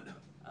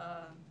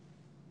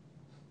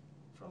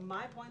from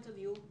my point of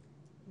view,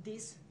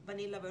 this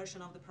vanilla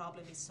version of the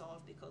problem is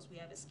solved because we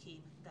have a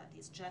scheme that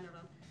is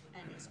general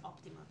and is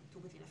optimal to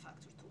within a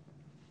factor 2.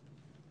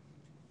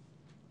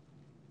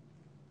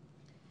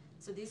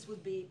 So this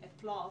would be a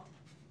plot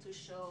to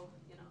show,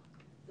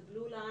 the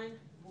blue line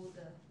would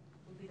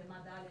be the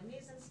Maddah-Ali and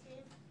Niesen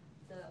scheme.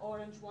 The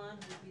orange one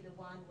would be the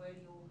one where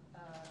you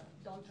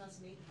don't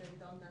transmit the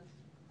redundant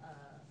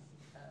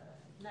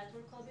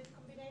network-coded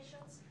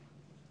combinations.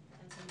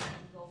 And so you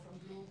can go from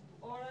blue to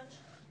orange.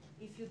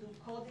 If you do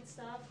coded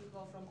stuff, you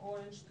go from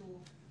orange to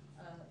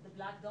the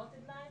black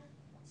dotted line.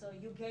 So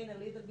you gain a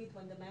little bit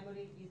when the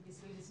memory is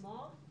really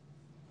small.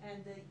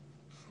 And the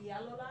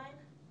yellow line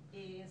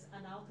is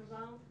an outer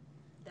bound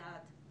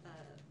that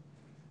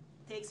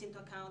takes into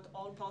account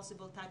all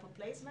possible type of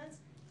placements.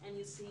 And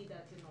you see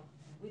that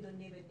we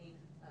don't even need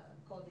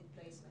coded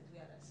placement. We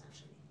are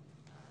essentially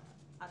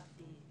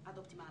at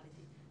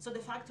optimality. So the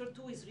factor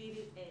 2 is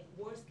really a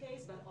worst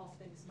case, but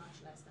often is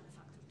much less than a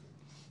factor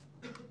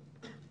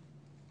 2.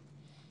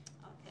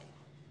 Okay.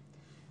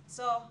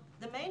 So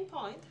the main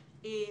point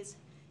is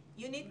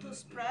you need to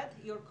spread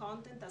your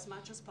content as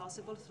much as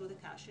possible through the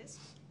caches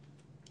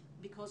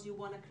because you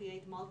want to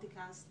create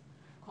multicast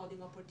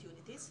coding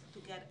opportunities to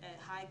get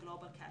a high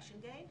global caching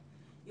gain.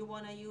 You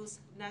want to use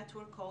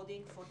network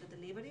coding for the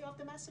delivery of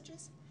the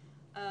messages.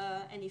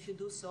 And if you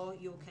do so,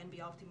 you can be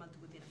optimal to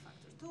within a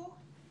factor 2.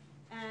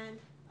 And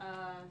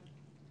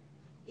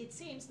it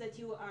seems that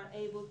you are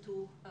able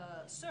to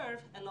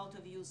serve a lot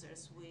of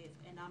users with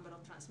a number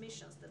of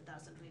transmissions that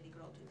doesn't really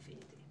grow to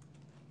infinity.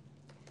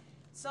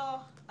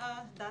 So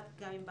that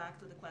going back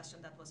to the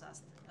question that was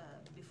asked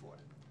before.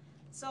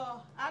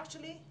 So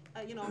actually,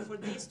 for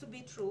this to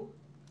be true,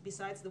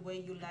 besides the way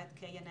you let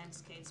K and M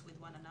scales with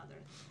one another,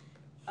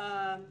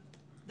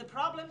 the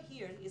problem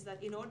here is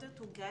that in order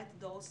to get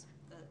those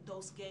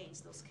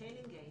gains, those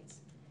scaling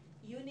gains,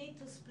 you need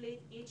to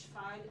split each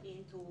file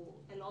into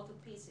a lot of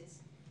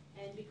pieces.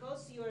 And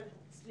because you're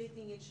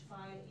splitting each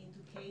file into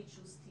K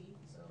choose T,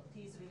 so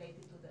T is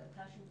related to the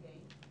caching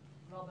gain,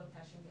 global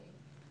caching gain,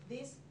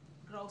 this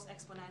grows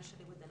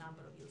exponentially with the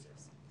number of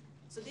users.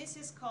 So this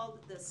is called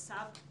the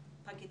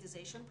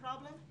sub-packetization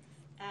problem,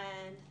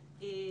 and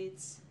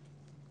it's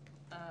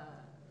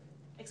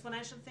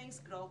exponential things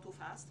grow too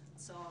fast.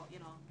 So,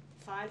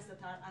 files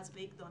that are as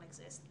big don't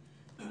exist.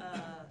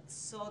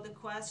 So the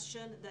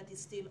question that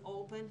is still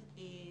open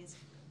is,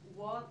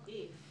 what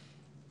if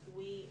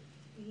we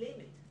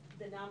limit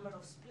the number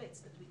of splits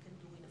that we can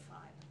do in a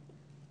file?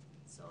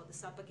 So the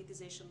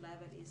sub-packetization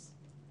level is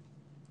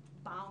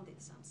bound in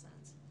some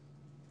sense.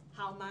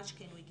 How much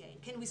can we gain?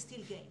 Can we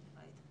still gain,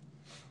 right?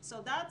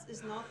 So that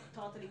is not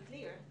totally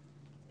clear.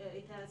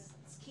 It has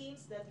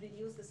schemes that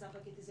reduce the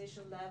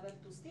sub-packetization level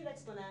to still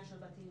exponential,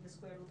 but in the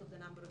square root of the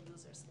number of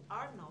users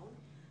are known,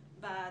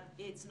 but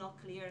it's not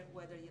clear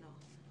whether,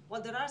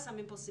 well, there are some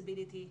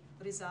impossibility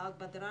result,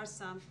 but there are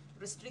some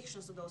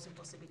restrictions to those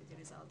impossibility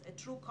results. A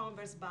true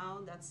converse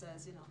bound that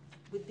says,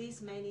 with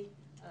this many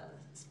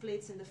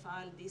splits in the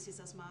file, this is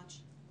as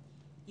much.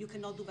 You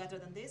cannot do better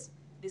than this.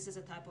 This is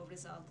a type of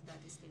result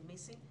that is still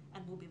missing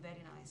and would be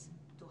very nice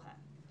to have.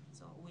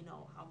 So we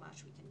know how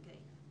much we can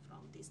gain from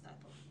this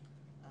type of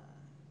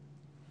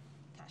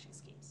caching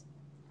schemes.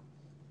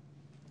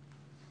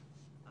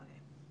 Okay.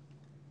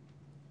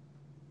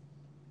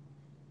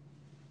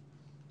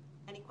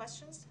 Any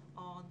questions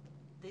on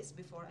this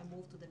before I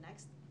move to the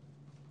next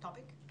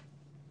topic?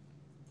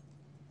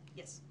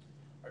 Yes?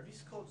 Are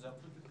these codes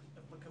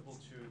applicable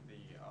to the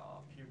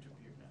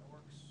peer-to-peer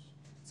networks?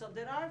 So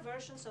there are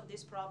versions of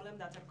this problem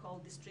that are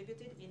called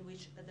distributed, in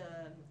which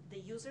the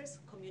users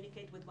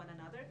communicate with one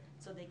another,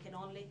 so they can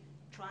only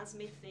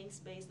transmit things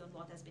based on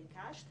what has been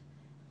cached.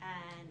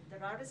 And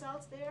there are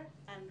results there,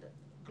 and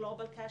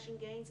global caching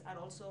gains are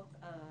also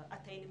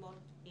attainable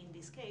in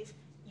this case.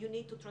 You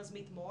need to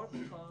transmit more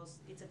because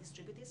it's a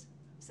distributed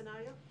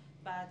scenario,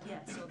 but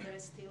yeah, so there are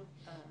still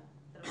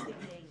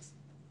gains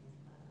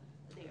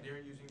there. They're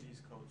using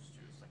these codes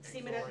too. It's like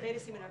Similar, very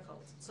similar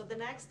codes. So the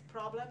next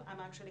problem, I'm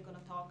actually going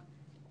to talk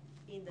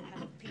in the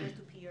kind of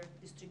peer-to-peer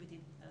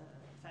distributed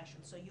fashion,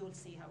 so you'll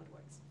see how it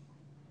works.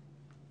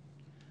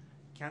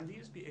 Can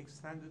these be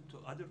extended to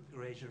other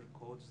erasure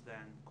codes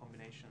than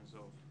combinations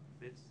of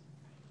bits?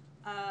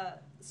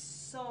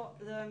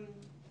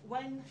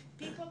 When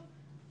people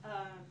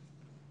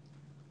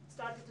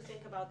started to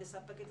think about the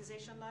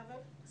sub-packetization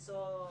level,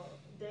 so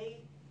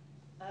they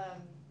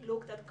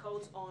looked at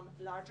codes on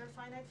larger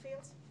finite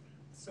fields.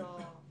 So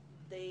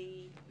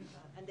they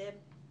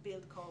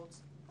build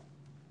codes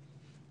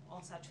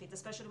on such fields,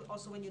 especially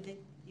also when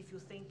if you're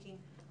thinking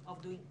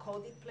of doing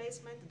coded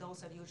placement,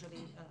 those are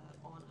usually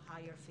on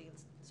higher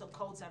fields. So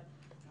codes are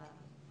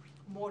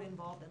more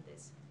involved in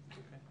this.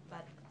 Okay.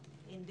 But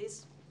in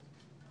this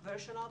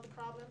version of the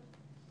problem,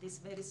 these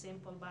very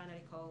simple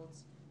binary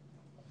codes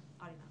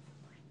are enough.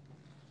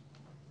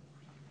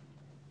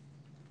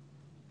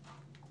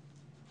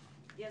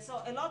 Yeah,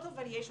 so a lot of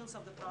variations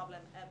of the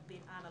problem have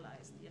been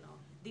analyzed, you know,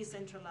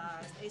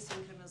 decentralized,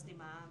 asynchronous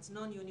demands,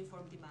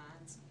 non-uniform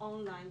demands,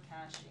 online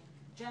caching,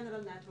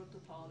 general network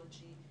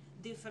topology,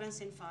 difference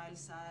in file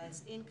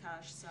size, in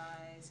cache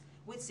size,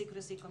 with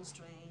secrecy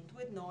constraint,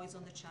 with noise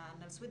on the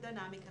channels, with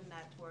dynamical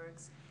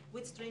networks,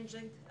 with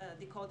stringent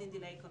decoding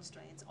delay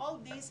constraints.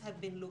 All these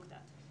have been looked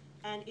at.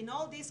 And in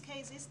all these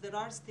cases, there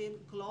are still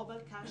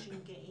global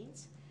caching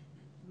gains,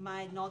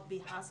 might not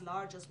be as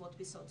large as what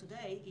we saw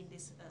today in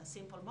this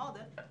simple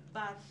model,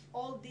 but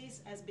all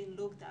this has been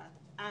looked at,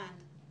 and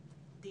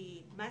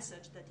the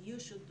message that you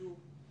should do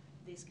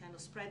this kind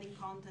of spreading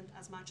content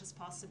as much as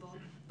possible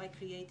by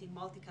creating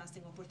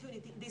multicasting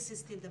opportunity, this is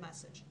still the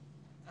message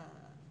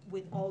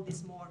with all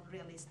these more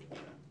realistic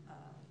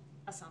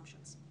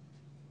assumptions.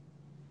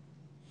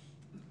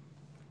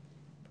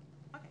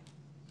 Okay.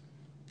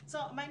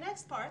 So my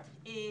next part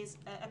is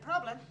a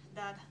problem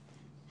that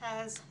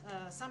has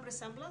some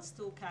resemblance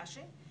to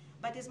caching,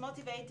 but is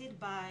motivated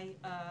by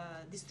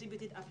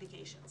distributed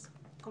applications,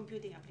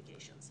 computing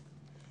applications.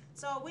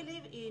 So we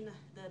live in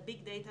the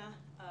big data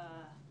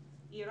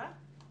era.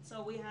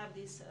 So we have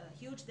these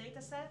huge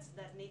data sets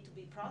that need to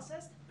be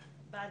processed,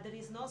 but there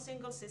is no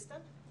single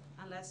system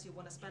unless you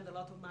want to spend a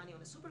lot of money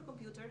on a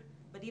supercomputer,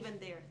 but even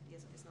there,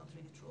 yes, it's not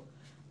really true.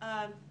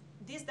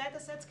 These data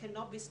sets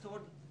cannot be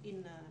stored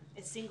in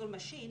a single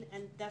machine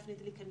and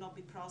definitely cannot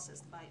be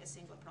processed by a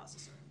single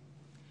processor.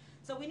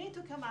 So we need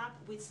to come up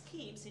with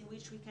schemes in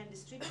which we can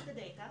distribute the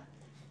data,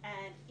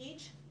 and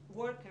each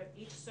worker,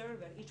 each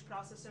server, each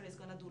processor is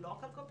going to do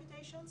local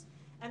computations,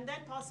 and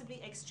then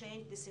possibly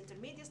exchange these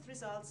intermediate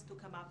results to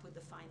come up with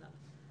the final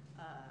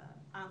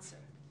answer.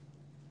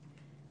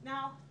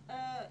 Now,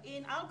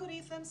 in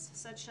algorithms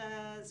such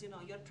as, you know,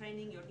 you're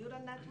training your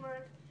neural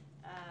network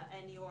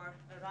and you're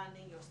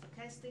running your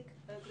stochastic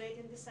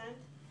gradient descent,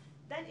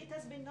 then it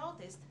has been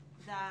noticed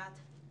that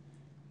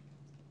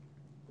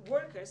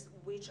workers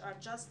which are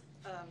just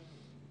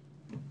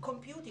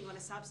computing on a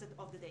subset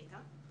of the data,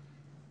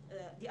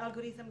 the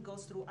algorithm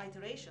goes through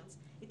iterations.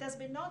 It has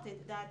been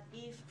noted that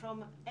if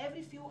from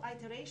every few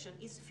iterations,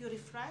 if you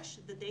refresh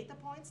the data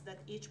points that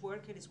each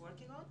worker is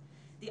working on,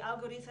 the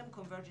algorithm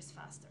converges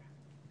faster.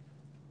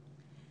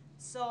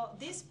 So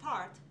this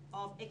part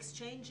of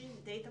exchanging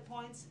data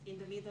points in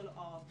the middle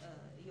of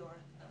your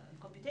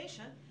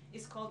computation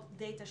is called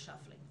data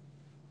shuffling.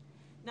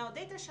 Now,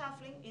 data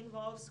shuffling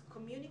involves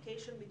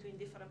communication between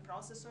different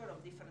processors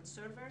of different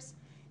servers,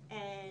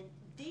 and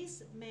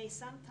this may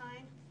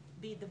sometimes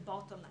be the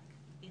bottleneck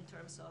in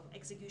terms of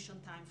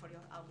execution time for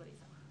your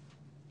algorithm.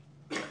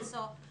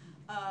 So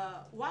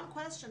one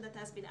question that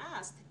has been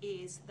asked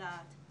is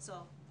that,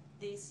 so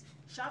this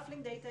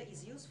shuffling data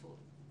is useful,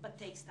 but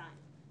takes time.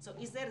 So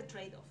is there a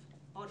trade-off,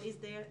 or is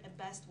there a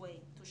best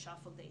way to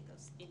shuffle data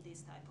in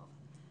this type of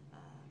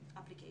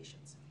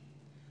applications?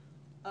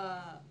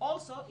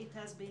 Also, it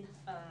has been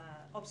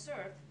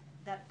observed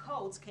that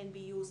codes can be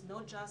used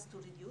not just to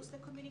reduce the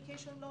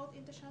communication load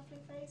in the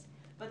shuffling phase,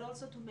 but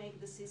also to make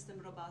the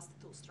system robust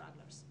to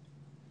stragglers.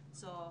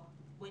 So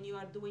when you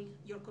are doing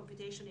your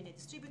computation in a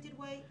distributed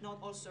way,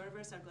 not all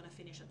servers are going to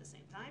finish at the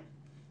same time.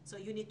 So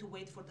you need to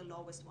wait for the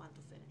lowest one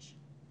to finish.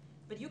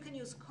 But you can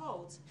use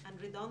codes and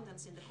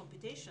redundancy in the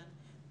computation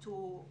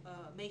to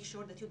make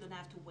sure that you don't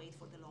have to wait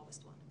for the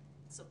lowest one.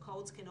 So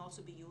codes can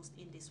also be used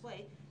in this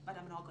way, but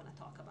I'm not going to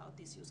talk about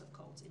this use of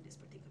codes in this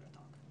particular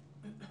talk.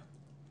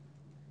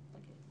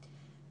 Okay.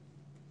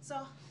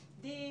 So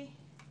let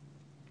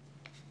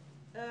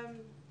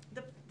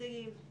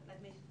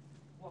me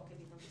walk a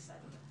bit on this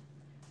side.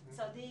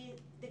 So the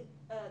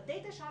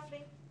data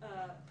shuffling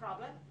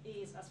problem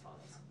is as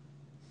follows.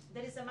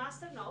 There is a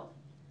master node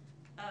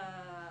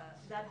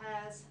that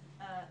has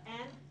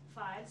n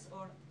files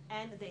or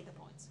n data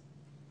points.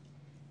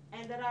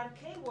 And there are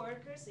k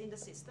workers in the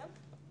system,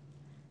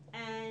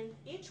 and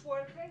each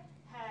worker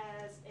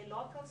has a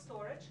local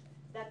storage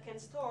that can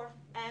store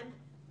m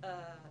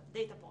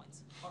data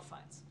points or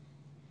files.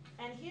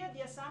 And here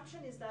the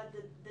assumption is that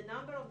the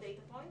number of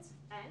data points,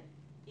 n,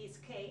 is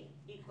k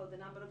equal the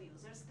number of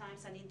users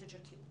times an integer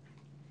q.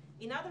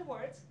 In other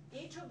words,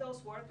 each of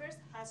those workers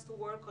has to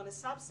work on a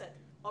subset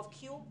of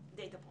q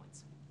data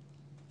points.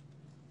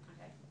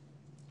 Okay.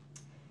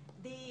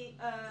 The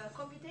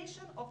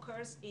computation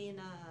occurs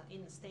in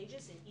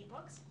stages, in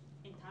epochs,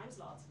 in time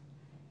slots.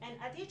 And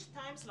at each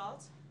time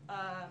slot,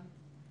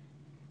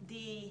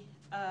 the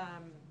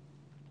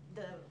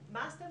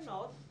master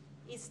node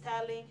is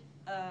telling,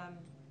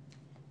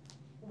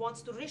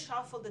 wants to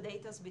reshuffle the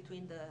data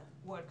between the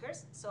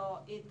workers. So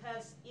it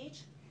tells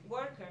each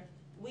worker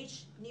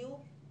which new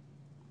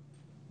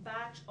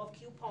batch of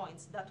Q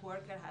points that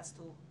worker has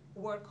to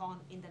work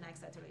on in the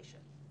next iteration.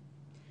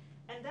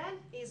 And then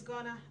it's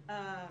gonna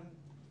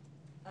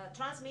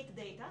transmit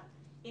data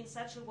in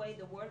such a way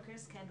the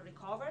workers can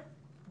recover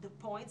the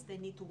points they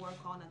need to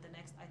work on at the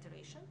next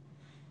iteration.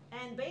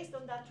 And based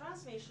on that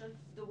transmission,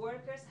 the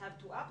workers have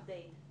to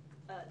update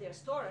their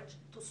storage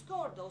to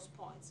store those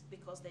points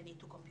because they need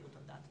to compute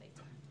on that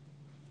later.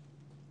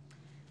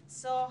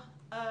 So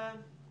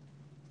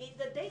in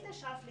the data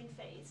shuffling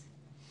phase,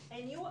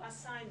 a new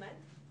assignment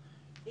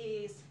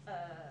is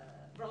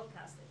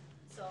broadcasted.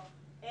 So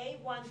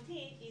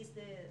A1t is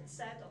the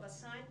set of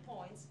assigned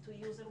points to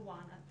user 1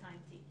 at time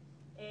t.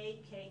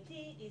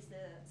 AKT is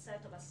the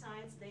set of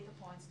assigned data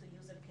points to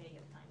user k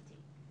at time t.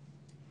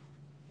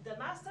 The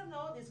master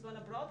node is going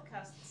to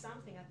broadcast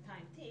something at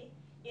time t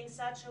in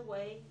such a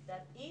way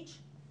that each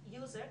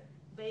user,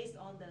 based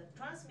on the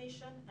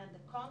transmission and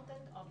the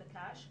content of the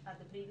cache at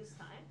the previous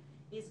time,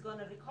 is going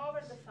to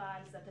recover the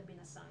files that have been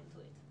assigned to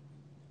it.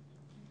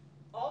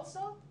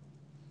 Also,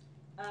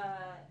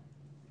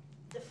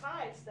 the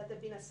files that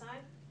have been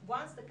assigned,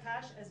 once the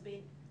cache has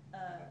been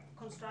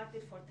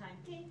constructed for time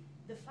t,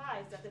 the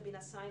files that have been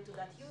assigned to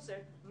that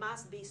user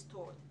must be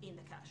stored in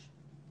the cache.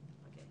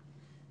 Okay.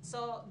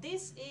 So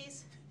this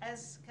is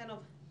as kind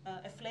of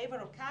a flavor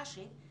of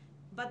caching,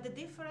 but the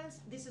difference,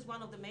 this is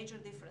one of the major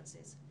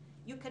differences.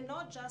 You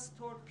cannot just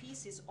store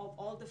pieces of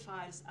all the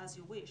files as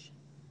you wish.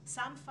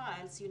 Some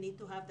files, you need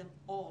to have them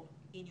all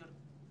in your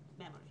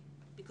memory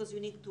because you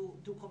need to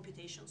do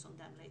computations on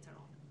them later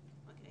on.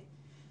 Okay?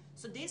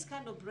 So this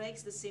kind of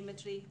breaks the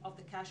symmetry of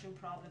the caching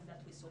problem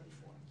that we saw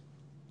before.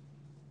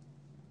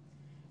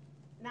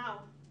 Now,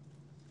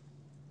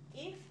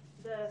 if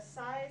the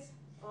size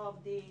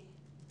of the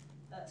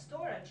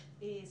storage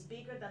is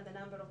bigger than the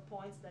number of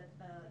points that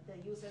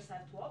the users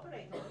have to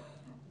operate on,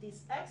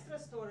 this extra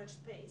storage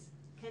space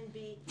can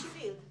be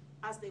filled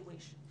as they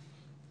wish.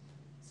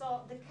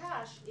 So the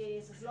cache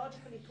is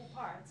logically two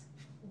parts.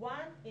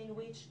 One in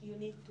which you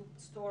need to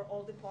store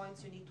all the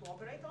points you need to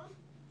operate on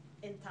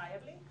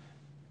entirely,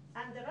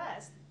 and the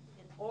rest,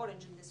 in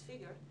orange in this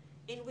figure,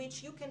 in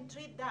which you can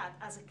treat that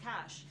as a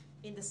cache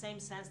in the same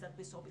sense that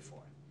we saw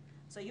before.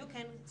 So you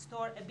can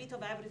store a bit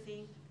of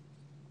everything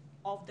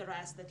of the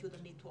rest that you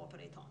don't need to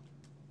operate on.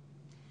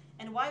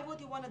 And why would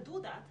you want to do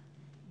that?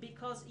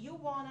 Because you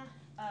want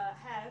to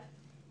have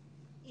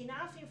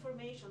enough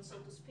information, so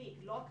to speak,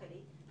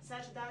 locally,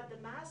 such that the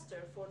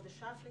master for the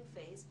shuffling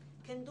phase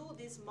can do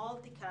these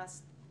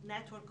multicast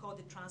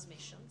network-coded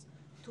transmissions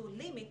to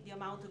limit the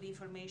amount of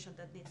information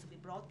that needs to be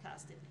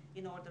broadcasted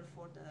in order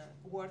for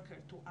the worker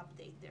to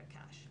update their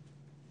cache,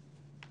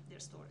 their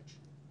storage.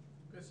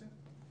 Question?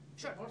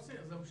 Sure. What's the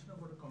assumption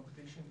about a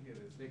computation here?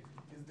 Is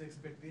the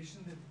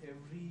expectation that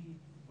every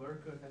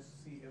worker has to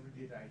see every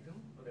data item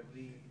or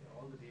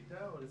all the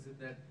data, or is it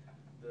that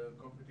the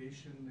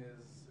computation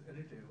is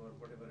additive or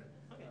whatever,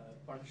 Okay.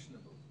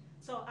 partitionable?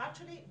 So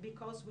actually,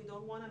 because we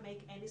don't want to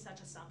make any such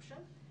assumption,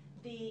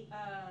 the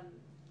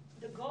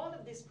goal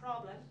of this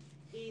problem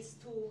is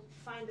to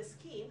find a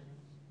scheme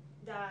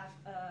that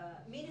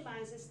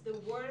minimizes the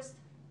worst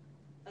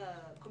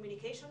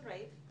communication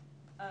rate,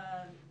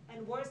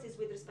 and worst is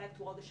with respect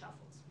to all the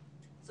shuffles.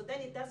 So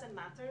then it doesn't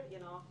matter,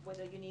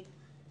 whether you need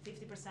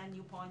 50%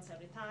 new points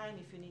every time,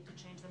 if you need to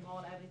change them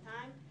all every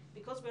time.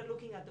 Because we're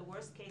looking at the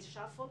worst case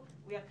shuffle,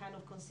 we are kind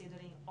of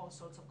considering all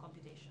sorts of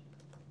computation.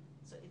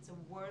 So it's a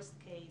worst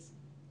case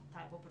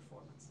type of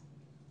performance.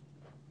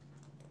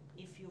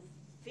 If you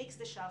fix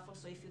the shuffle,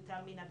 so if you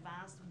tell me in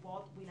advance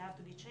what will have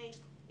to be changed,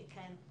 you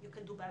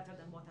can do better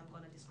than what I'm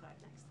going to describe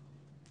next.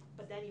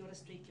 But then you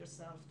restrict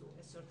yourself to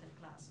a certain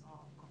class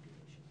of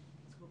computation.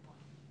 That's a good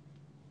point.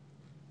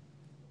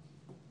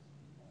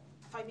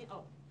 5 minutes.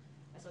 Oh,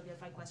 I saw there are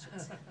 5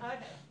 questions.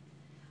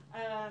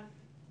 Okay.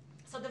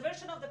 So the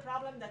version of the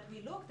problem that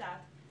we looked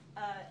at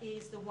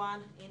is the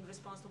one in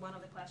response to one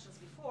of the questions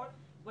before,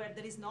 where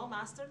there is no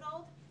master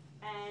node,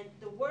 and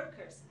the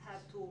workers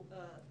have to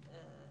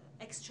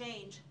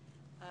exchange.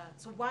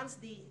 So once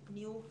the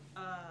new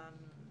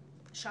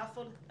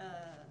shuffle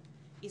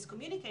is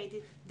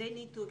communicated, they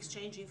need to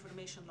exchange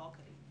information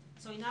locally.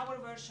 So in our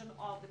version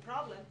of the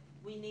problem,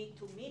 we need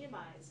to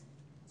minimize.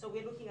 So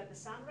we're looking at the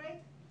sum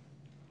rate,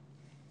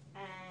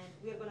 and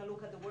we're going to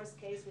look at the worst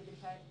case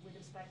with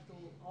respect to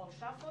all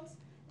shuffles,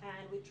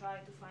 and we try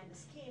to find a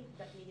scheme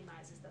that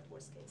minimizes that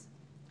worst case.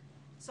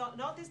 So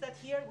notice that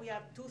here we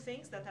have two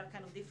things that are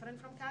kind of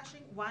different from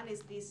caching. One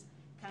is this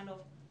kind of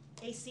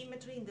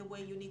asymmetry in the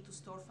way you need to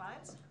store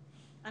files.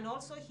 And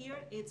also here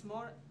it's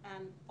more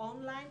an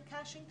online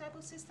caching type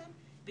of system,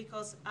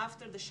 because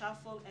after the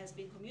shuffle has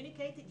been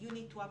communicated, you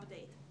need to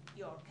update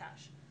your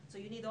cache. So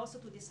you need also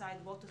to decide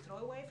what to throw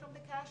away from the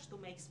cache to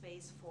make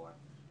space for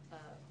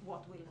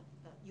what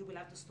you will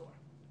have to store.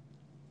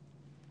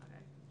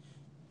 Okay.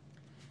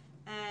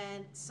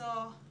 And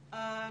so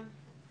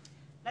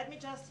let me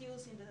just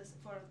use,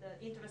 for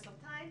the interest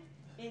of time,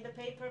 in the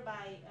paper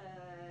by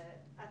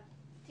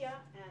Attia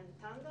and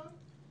Tandon,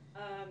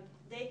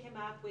 they came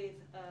up with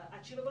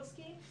achievable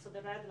scheme, so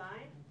the red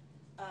line,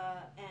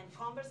 and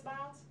converse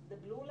bounds, the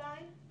blue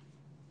line.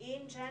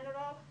 In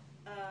general,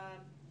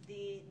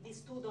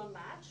 these two don't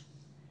match.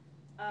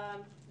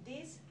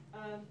 This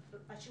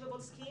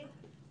achievable scheme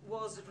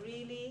was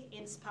really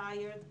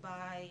inspired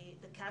by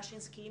the caching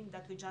scheme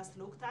that we just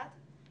looked at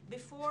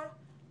before.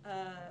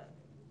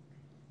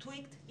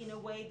 tweaked in a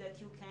way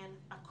that you can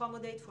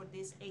accommodate for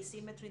this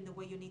asymmetry in the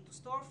way you need to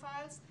store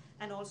files,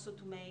 and also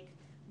to make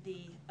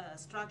the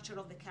structure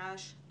of the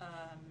cache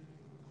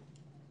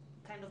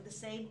kind of the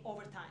same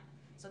over time,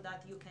 so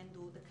that you can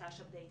do the cache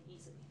update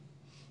easily.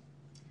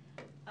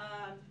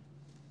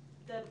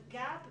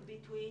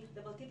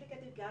 The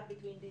multiplicative gap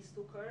between these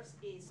two curves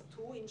is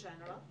 2 in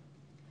general,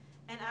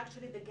 and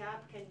actually the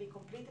gap can be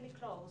completely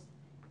closed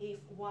if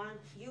one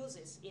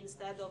uses,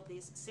 instead of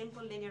these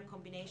simple linear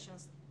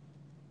combinations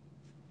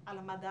a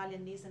la Maddah-Ali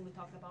and Niesen we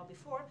talked about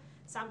before,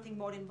 something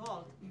more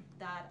involved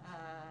that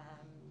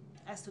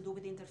has to do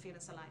with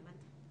interference alignment.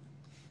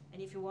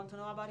 And if you want to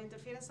know about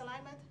interference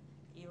alignment,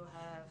 you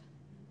have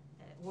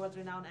a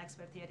world-renowned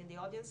expert here in the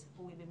audience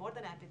who will be more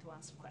than happy to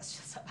answer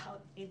questions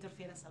about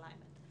interference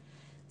alignment.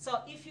 So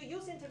if you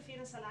use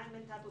interference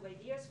alignment type of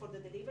ideas for the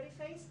delivery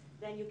phase,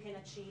 then you can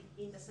achieve,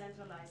 in the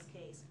centralized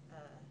case,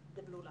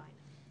 the blue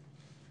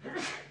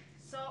line.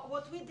 So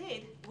what we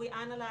did, we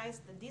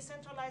analyzed the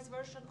decentralized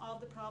version of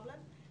the problem.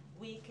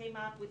 We came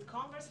up with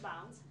converse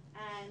bounds,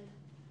 and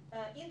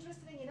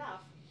interestingly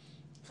enough,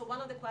 so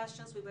one of the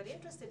questions we were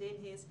interested in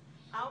is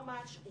how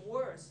much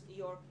worse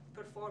your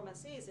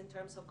performance is in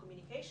terms of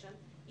communication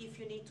if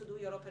you need to do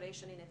your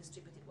operation in a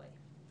distributed way.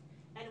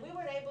 And we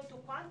were able to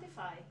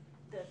quantify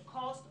the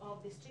cost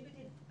of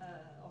distributed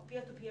of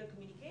peer-to-peer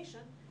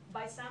communication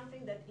by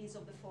something that is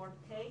of the form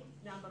k,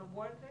 number of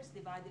workers,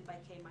 divided by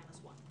k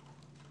minus 1.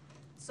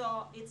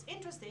 So it's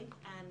interesting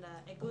and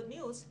a good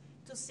news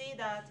to see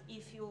that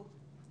if you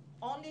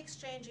only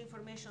exchange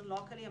information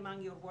locally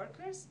among your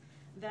workers,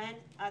 then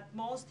at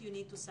most you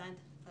need to send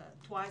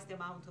twice the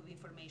amount of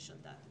information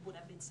that would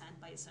have been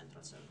sent by a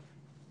central server.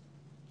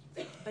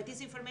 But this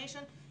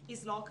information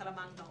is local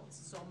among nodes,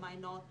 so might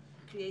not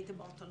create a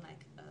bottleneck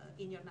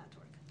in your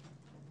network.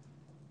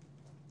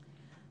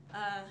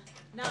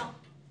 Now,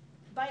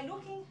 by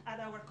looking at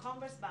our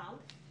converse bound,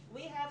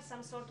 we have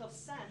some sort of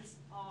sense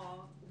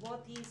of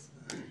what is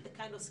the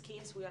kind of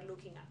schemes we are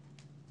looking at.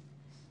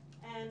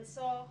 And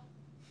so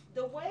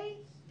the way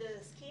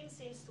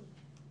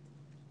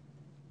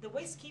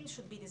schemes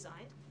should be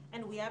designed,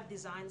 and we have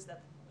designs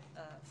that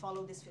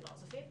follow this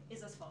philosophy,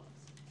 is as follows.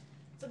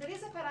 So there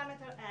is a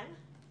parameter n,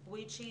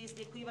 which is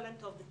the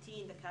equivalent of the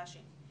t in the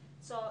caching.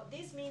 So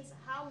this means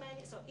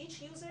so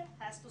each user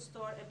has to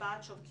store a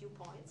batch of Q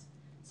points.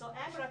 So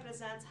m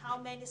represents how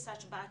many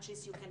such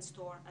batches you can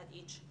store at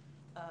each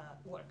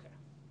worker.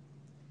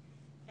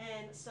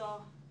 And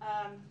so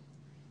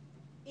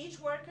each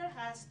worker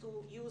has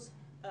to use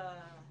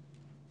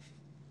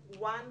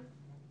one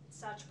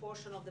such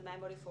portion of the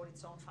memory for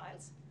its own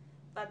files,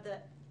 but the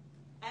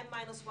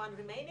m-1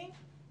 remaining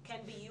can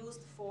be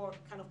used for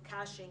kind of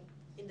caching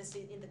in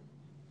the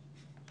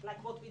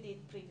like what we did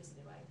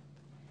previously, right?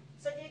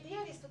 So the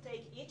idea is to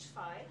take each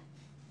file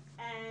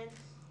and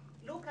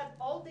look at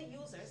all the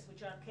users,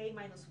 which are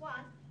k-1,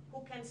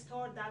 who can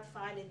store that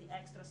file in the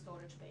extra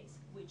storage space,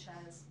 which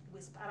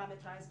was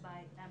parameterized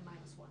by m-1.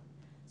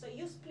 So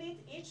you split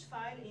each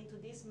file into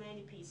this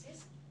many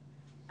pieces.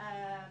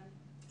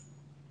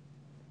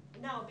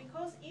 Now,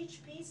 because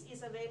each piece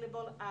is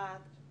available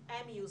at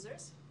m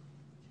users,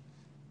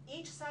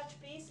 each such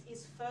piece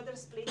is further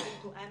split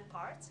into m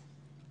parts,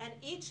 and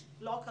each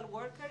local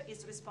worker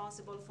is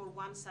responsible for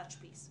one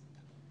such piece.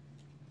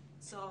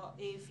 So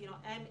if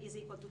m is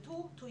equal to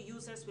 2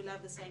 users will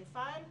have the same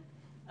file,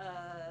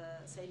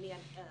 say me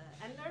and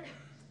Ender.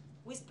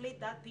 We split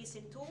that piece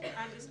in 2.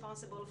 I'm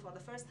responsible for the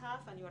first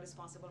half, and you are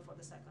responsible for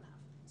the second half,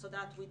 so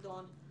that we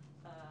don't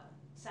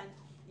send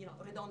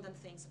redundant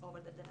things over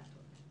the network.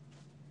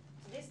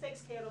 This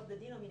takes care of the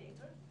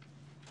denominator.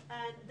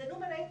 And the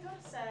numerator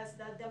says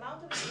that the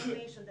amount of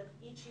information that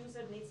each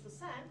user needs to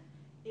send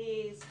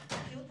is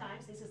Q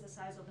times, this is the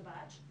size of the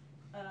batch,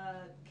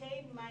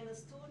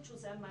 k-2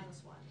 choose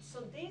m-1.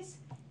 So this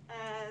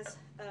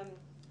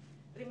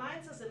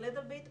reminds us a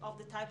little bit of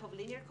the type of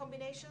linear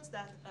combinations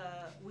that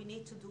we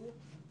need to do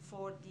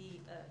for the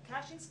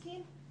caching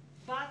scheme,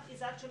 but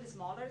it's actually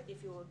smaller.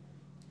 If you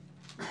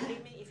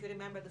believe me, if you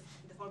remember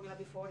the formula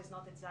before, it's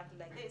not exactly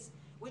like this,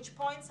 which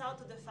points out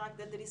to the fact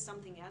that there is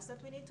something else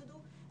that we need to do,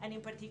 and in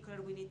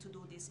particular, we need to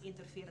do this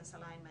interference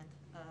alignment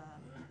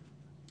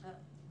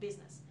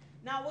business.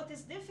 Now, what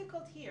is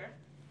difficult here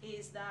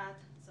is that,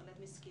 so let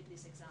me skip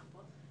this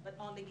example, but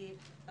only give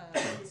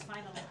this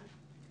final one.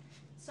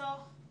 So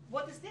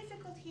what is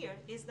difficult here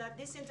is that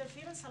this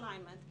interference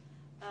alignment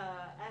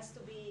has to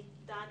be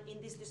done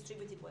in this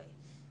distributed way,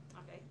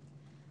 okay?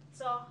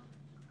 So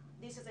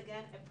this is,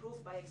 again, a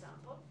proof by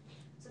example.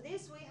 So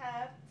this we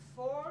have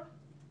 4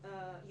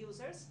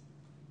 users,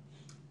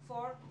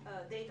 4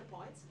 data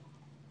points.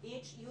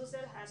 Each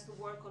user has to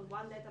work on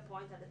 1 data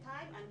point at a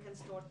time and can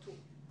store 2.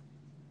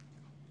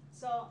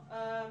 So,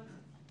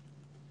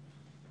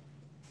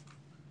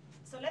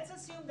 so let's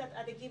assume that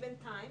at a given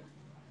time,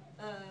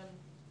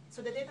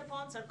 so the data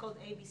points are called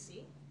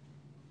ABC,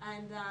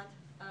 and that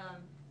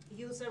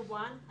user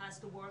 1 has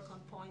to work on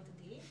point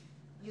D,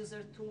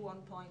 user 2 on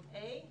point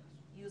A,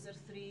 user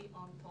 3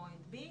 on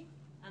point B,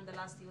 and the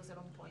last user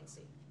on point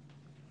C.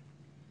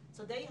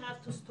 So they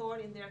have to store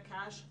in their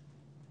cache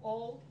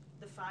all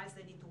the files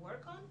they need to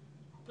work on,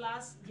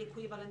 plus the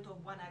equivalent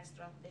of one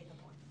extra data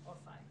point or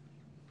file.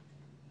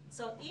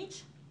 So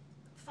each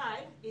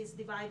file is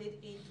divided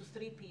into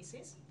 3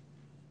 pieces,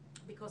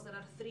 because there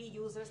are 3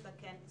 users that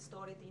can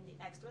store it in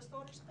the extra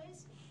storage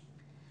space.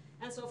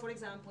 And so, for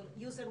example,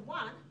 user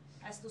 1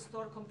 has to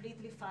store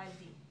completely file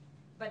D.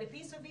 But a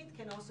piece of it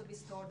can also be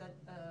stored at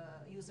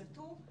user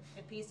 2,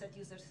 a piece at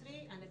user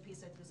 3, and a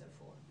piece at user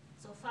 4.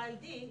 So file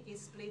D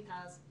is split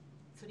as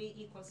 3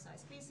 equal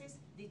size pieces,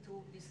 D2,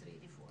 D3,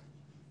 D4.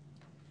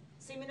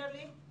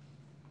 Similarly,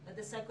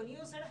 the second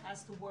user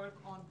has to work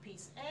on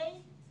piece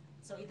A,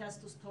 so it has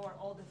to store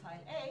all the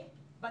file A,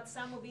 but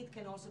some of it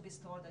can also be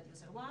stored at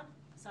user 1,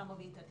 some of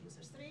it at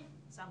user 3,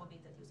 some of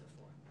it at user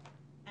 4,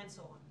 and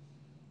so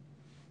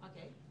on.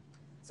 Okay?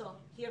 So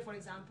here, for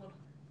example,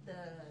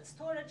 the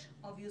storage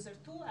of user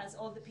 2 has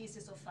all the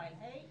pieces of file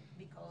A,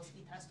 because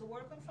it has to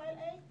work on file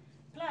A,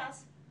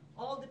 plus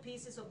all the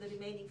pieces of the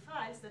remaining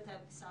files that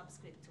have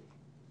subscript 2.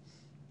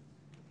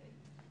 Okay?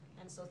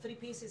 And so 3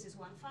 pieces is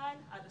 1 file,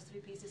 other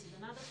 3 pieces is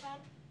another file.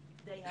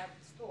 They have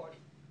stored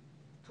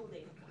 2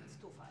 data points,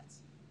 2 files.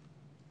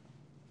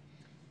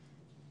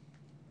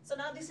 So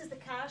now this is the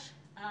cache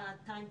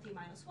time t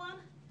minus 1,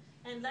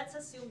 and let's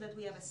assume that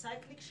we have a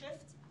cyclic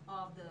shift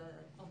of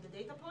the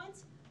data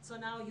points. So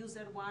now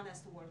user 1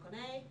 has to work on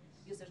A,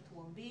 user 2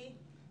 on B,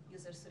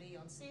 user 3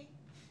 on C,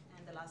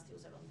 and the last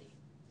user on D.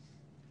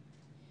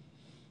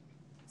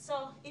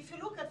 So if you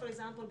look at, for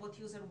example, what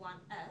user 1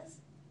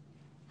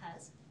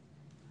 has,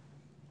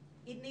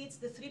 it needs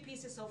the 3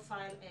 pieces of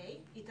file A.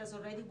 It has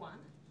already 1,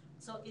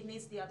 so it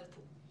needs the other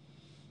 2.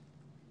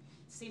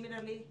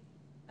 Similarly,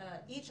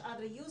 each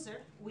other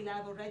user will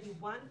have already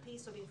 1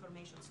 piece of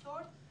information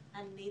stored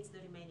and needs the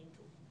remaining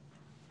 2.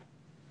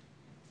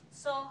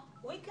 So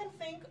we can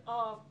think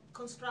of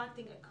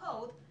constructing a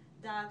code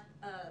that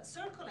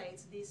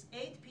circulates these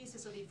 8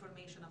 pieces of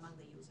information among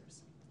the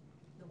users,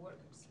 the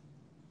workers.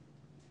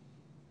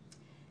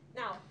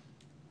 Now,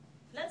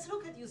 let's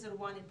look at user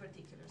 1 in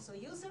particular. So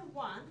user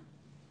 1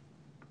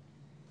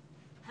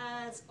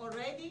 has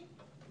already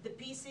the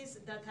pieces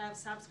that have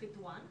subscript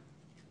 1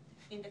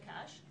 in the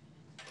cache.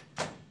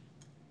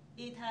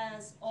 It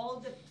has all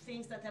the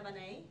things that have an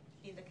A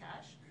in the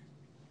cache.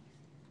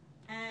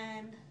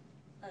 And,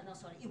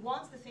 it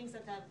wants the things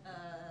that have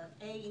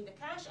A in the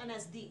cache and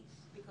has D,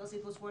 because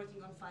it was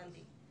working on file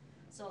D.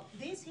 So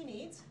this he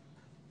needs,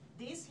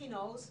 this he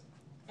knows,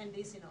 and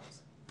this he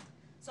knows.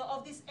 So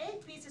of these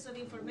 8 pieces of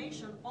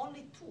information,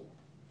 only 2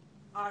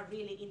 are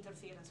really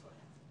interference for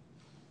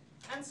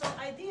him. And so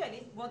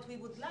ideally, what we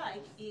would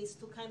like is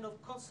to kind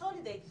of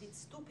consolidate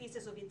these 2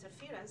 pieces of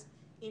interference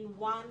in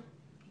 1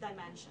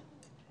 dimension,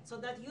 so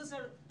that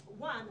user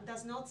 1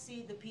 does not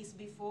see the piece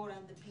B4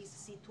 and the piece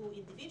C2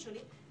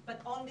 individually,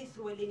 but only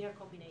through a linear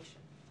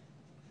combination.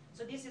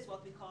 So this is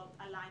what we call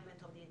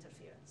alignment of the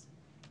interference.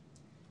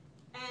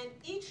 And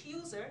each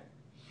user,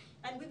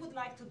 and we would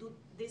like to do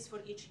this for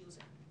each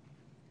user,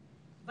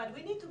 but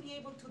we need to be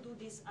able to do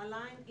this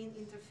align in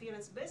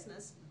interference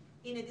business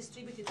in a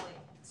distributed way.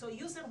 So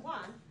user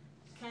 1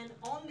 can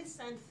only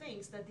send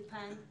things that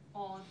depend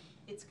on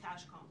its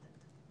cache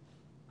content.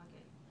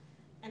 Okay?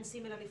 And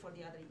similarly for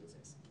the other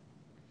users.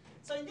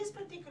 So in this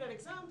particular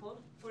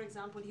example, for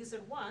example, user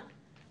 1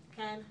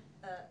 can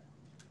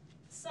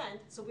send,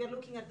 so we are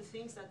looking at the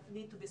things that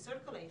need to be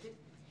circulated.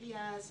 He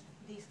has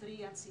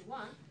D3 and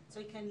C1, so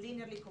he can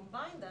linearly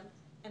combine them,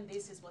 and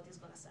this is what he's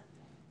going to send.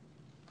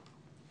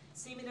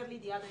 Similarly,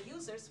 the other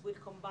users will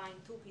combine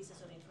 2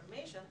 pieces of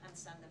information and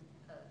send them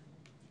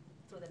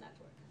through the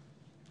network.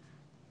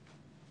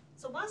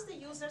 So once the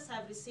users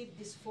have received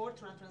these 4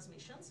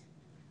 transmissions,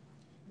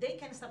 they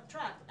can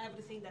subtract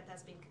everything that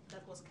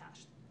was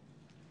cached.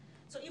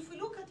 So if we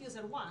look at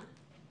user 1,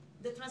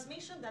 the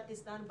transmission that is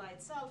done by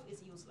itself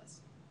is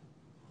useless,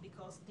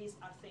 because these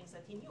are things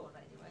that he knew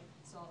already, right?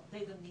 So they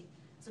don't need,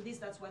 so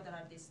that's why there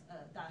are these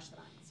dashed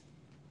lines.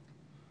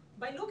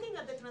 By looking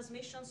at the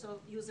transmissions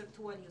of user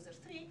 2 and user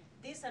 3,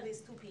 these are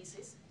these 2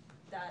 pieces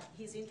that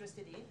he's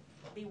interested in.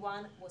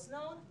 B1 was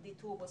known,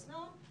 B2 was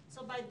known.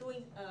 So by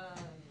doing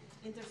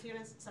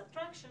interference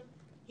subtraction,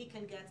 he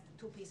can get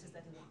 2 pieces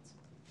that he wants.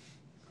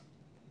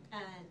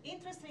 And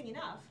interesting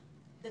enough,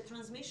 the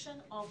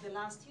transmission of the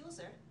last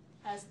user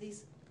has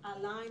this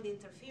aligned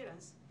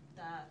interference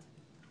that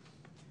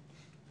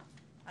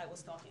I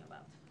was talking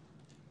about.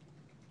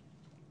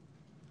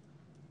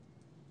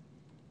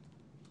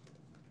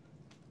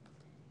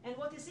 And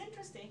what is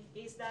interesting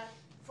is that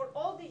for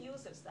all the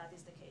users, that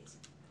is the case.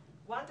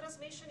 1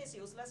 transmission is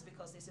useless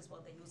because this is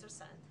what the user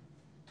sent.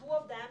 2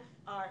 of them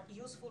are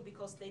useful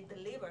because they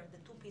deliver the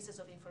 2 pieces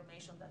of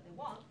information that they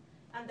want.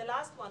 And the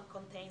last one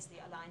contains the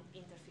aligned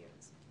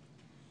interference.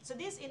 So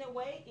this, in a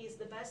way, is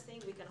the best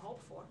thing we can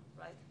hope for,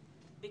 right?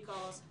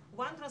 Because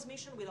 1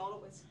 transmission will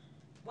always,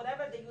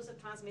 whatever the user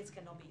transmits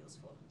cannot be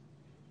useful.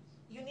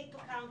 You need to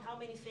count how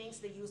many things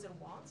the user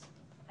wants,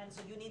 and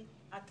so you need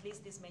at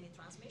least this many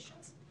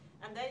transmissions.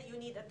 And then you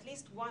need at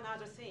least 1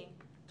 other thing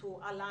to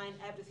align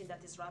everything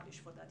that is rubbish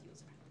for that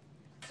user.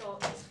 So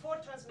these 4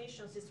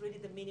 transmissions is really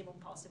the minimum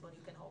possible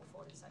you can hope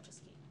for in such a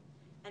scheme.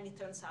 And it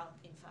turns out,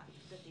 in fact,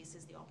 that this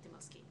is the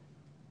optimal scheme.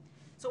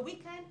 So we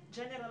can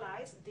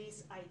generalize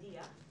this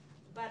idea,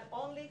 but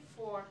only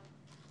for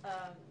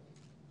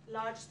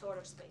large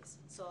storage space.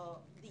 So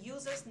the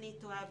users need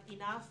to have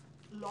enough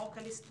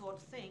locally stored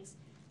things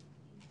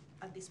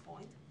at this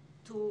point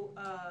to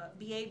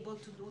be able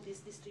to do this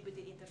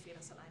distributed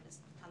interference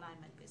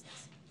alignment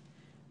business.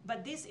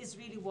 But this is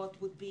really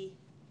what would be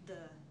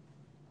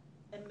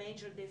a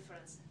major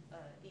difference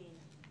in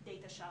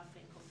data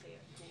shuffling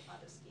compared to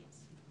other schemes.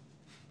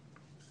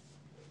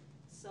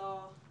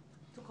 So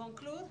to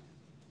conclude,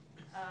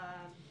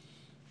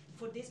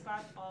 for this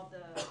part of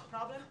the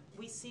problem,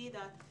 we see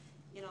that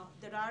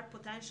there are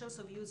potentials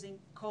of using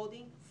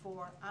coding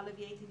for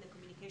alleviating the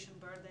communication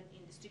burden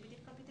in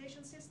distributed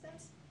computation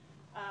systems.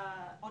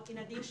 In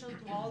addition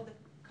to all the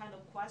kind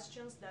of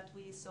questions that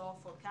we saw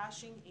for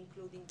caching,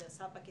 including the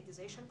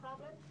sub-bucketization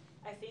problem,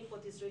 I think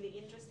what is really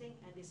interesting,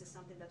 and this is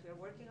something that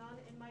we're working on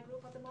in my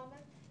group at the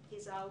moment,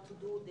 is how to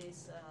do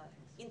this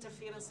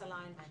interference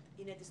alignment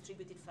in a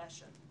distributed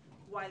fashion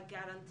while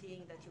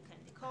guaranteeing that you can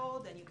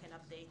decode and you can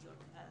update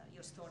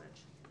your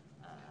storage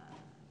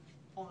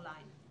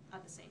online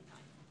at the same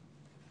time.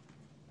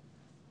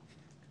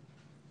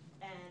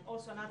 And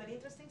also another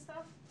interesting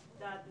stuff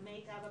that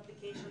may have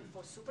application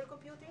for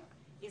supercomputing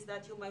is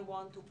that you might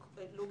want to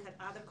look at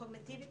other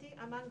cognitivity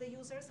among the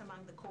users,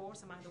 among the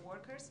cores, among the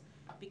workers,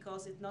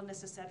 because it's not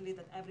necessarily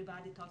that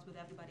everybody talks with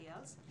everybody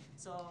else.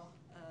 So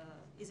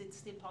is it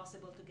still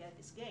possible to get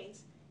these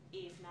gains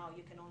if now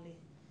you can only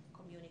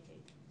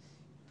communicate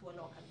to a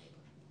local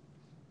neighbor?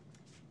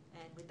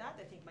 And with that,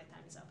 I think my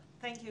time is up.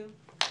 Thank you.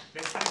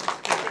 Let's thank the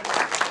speaker.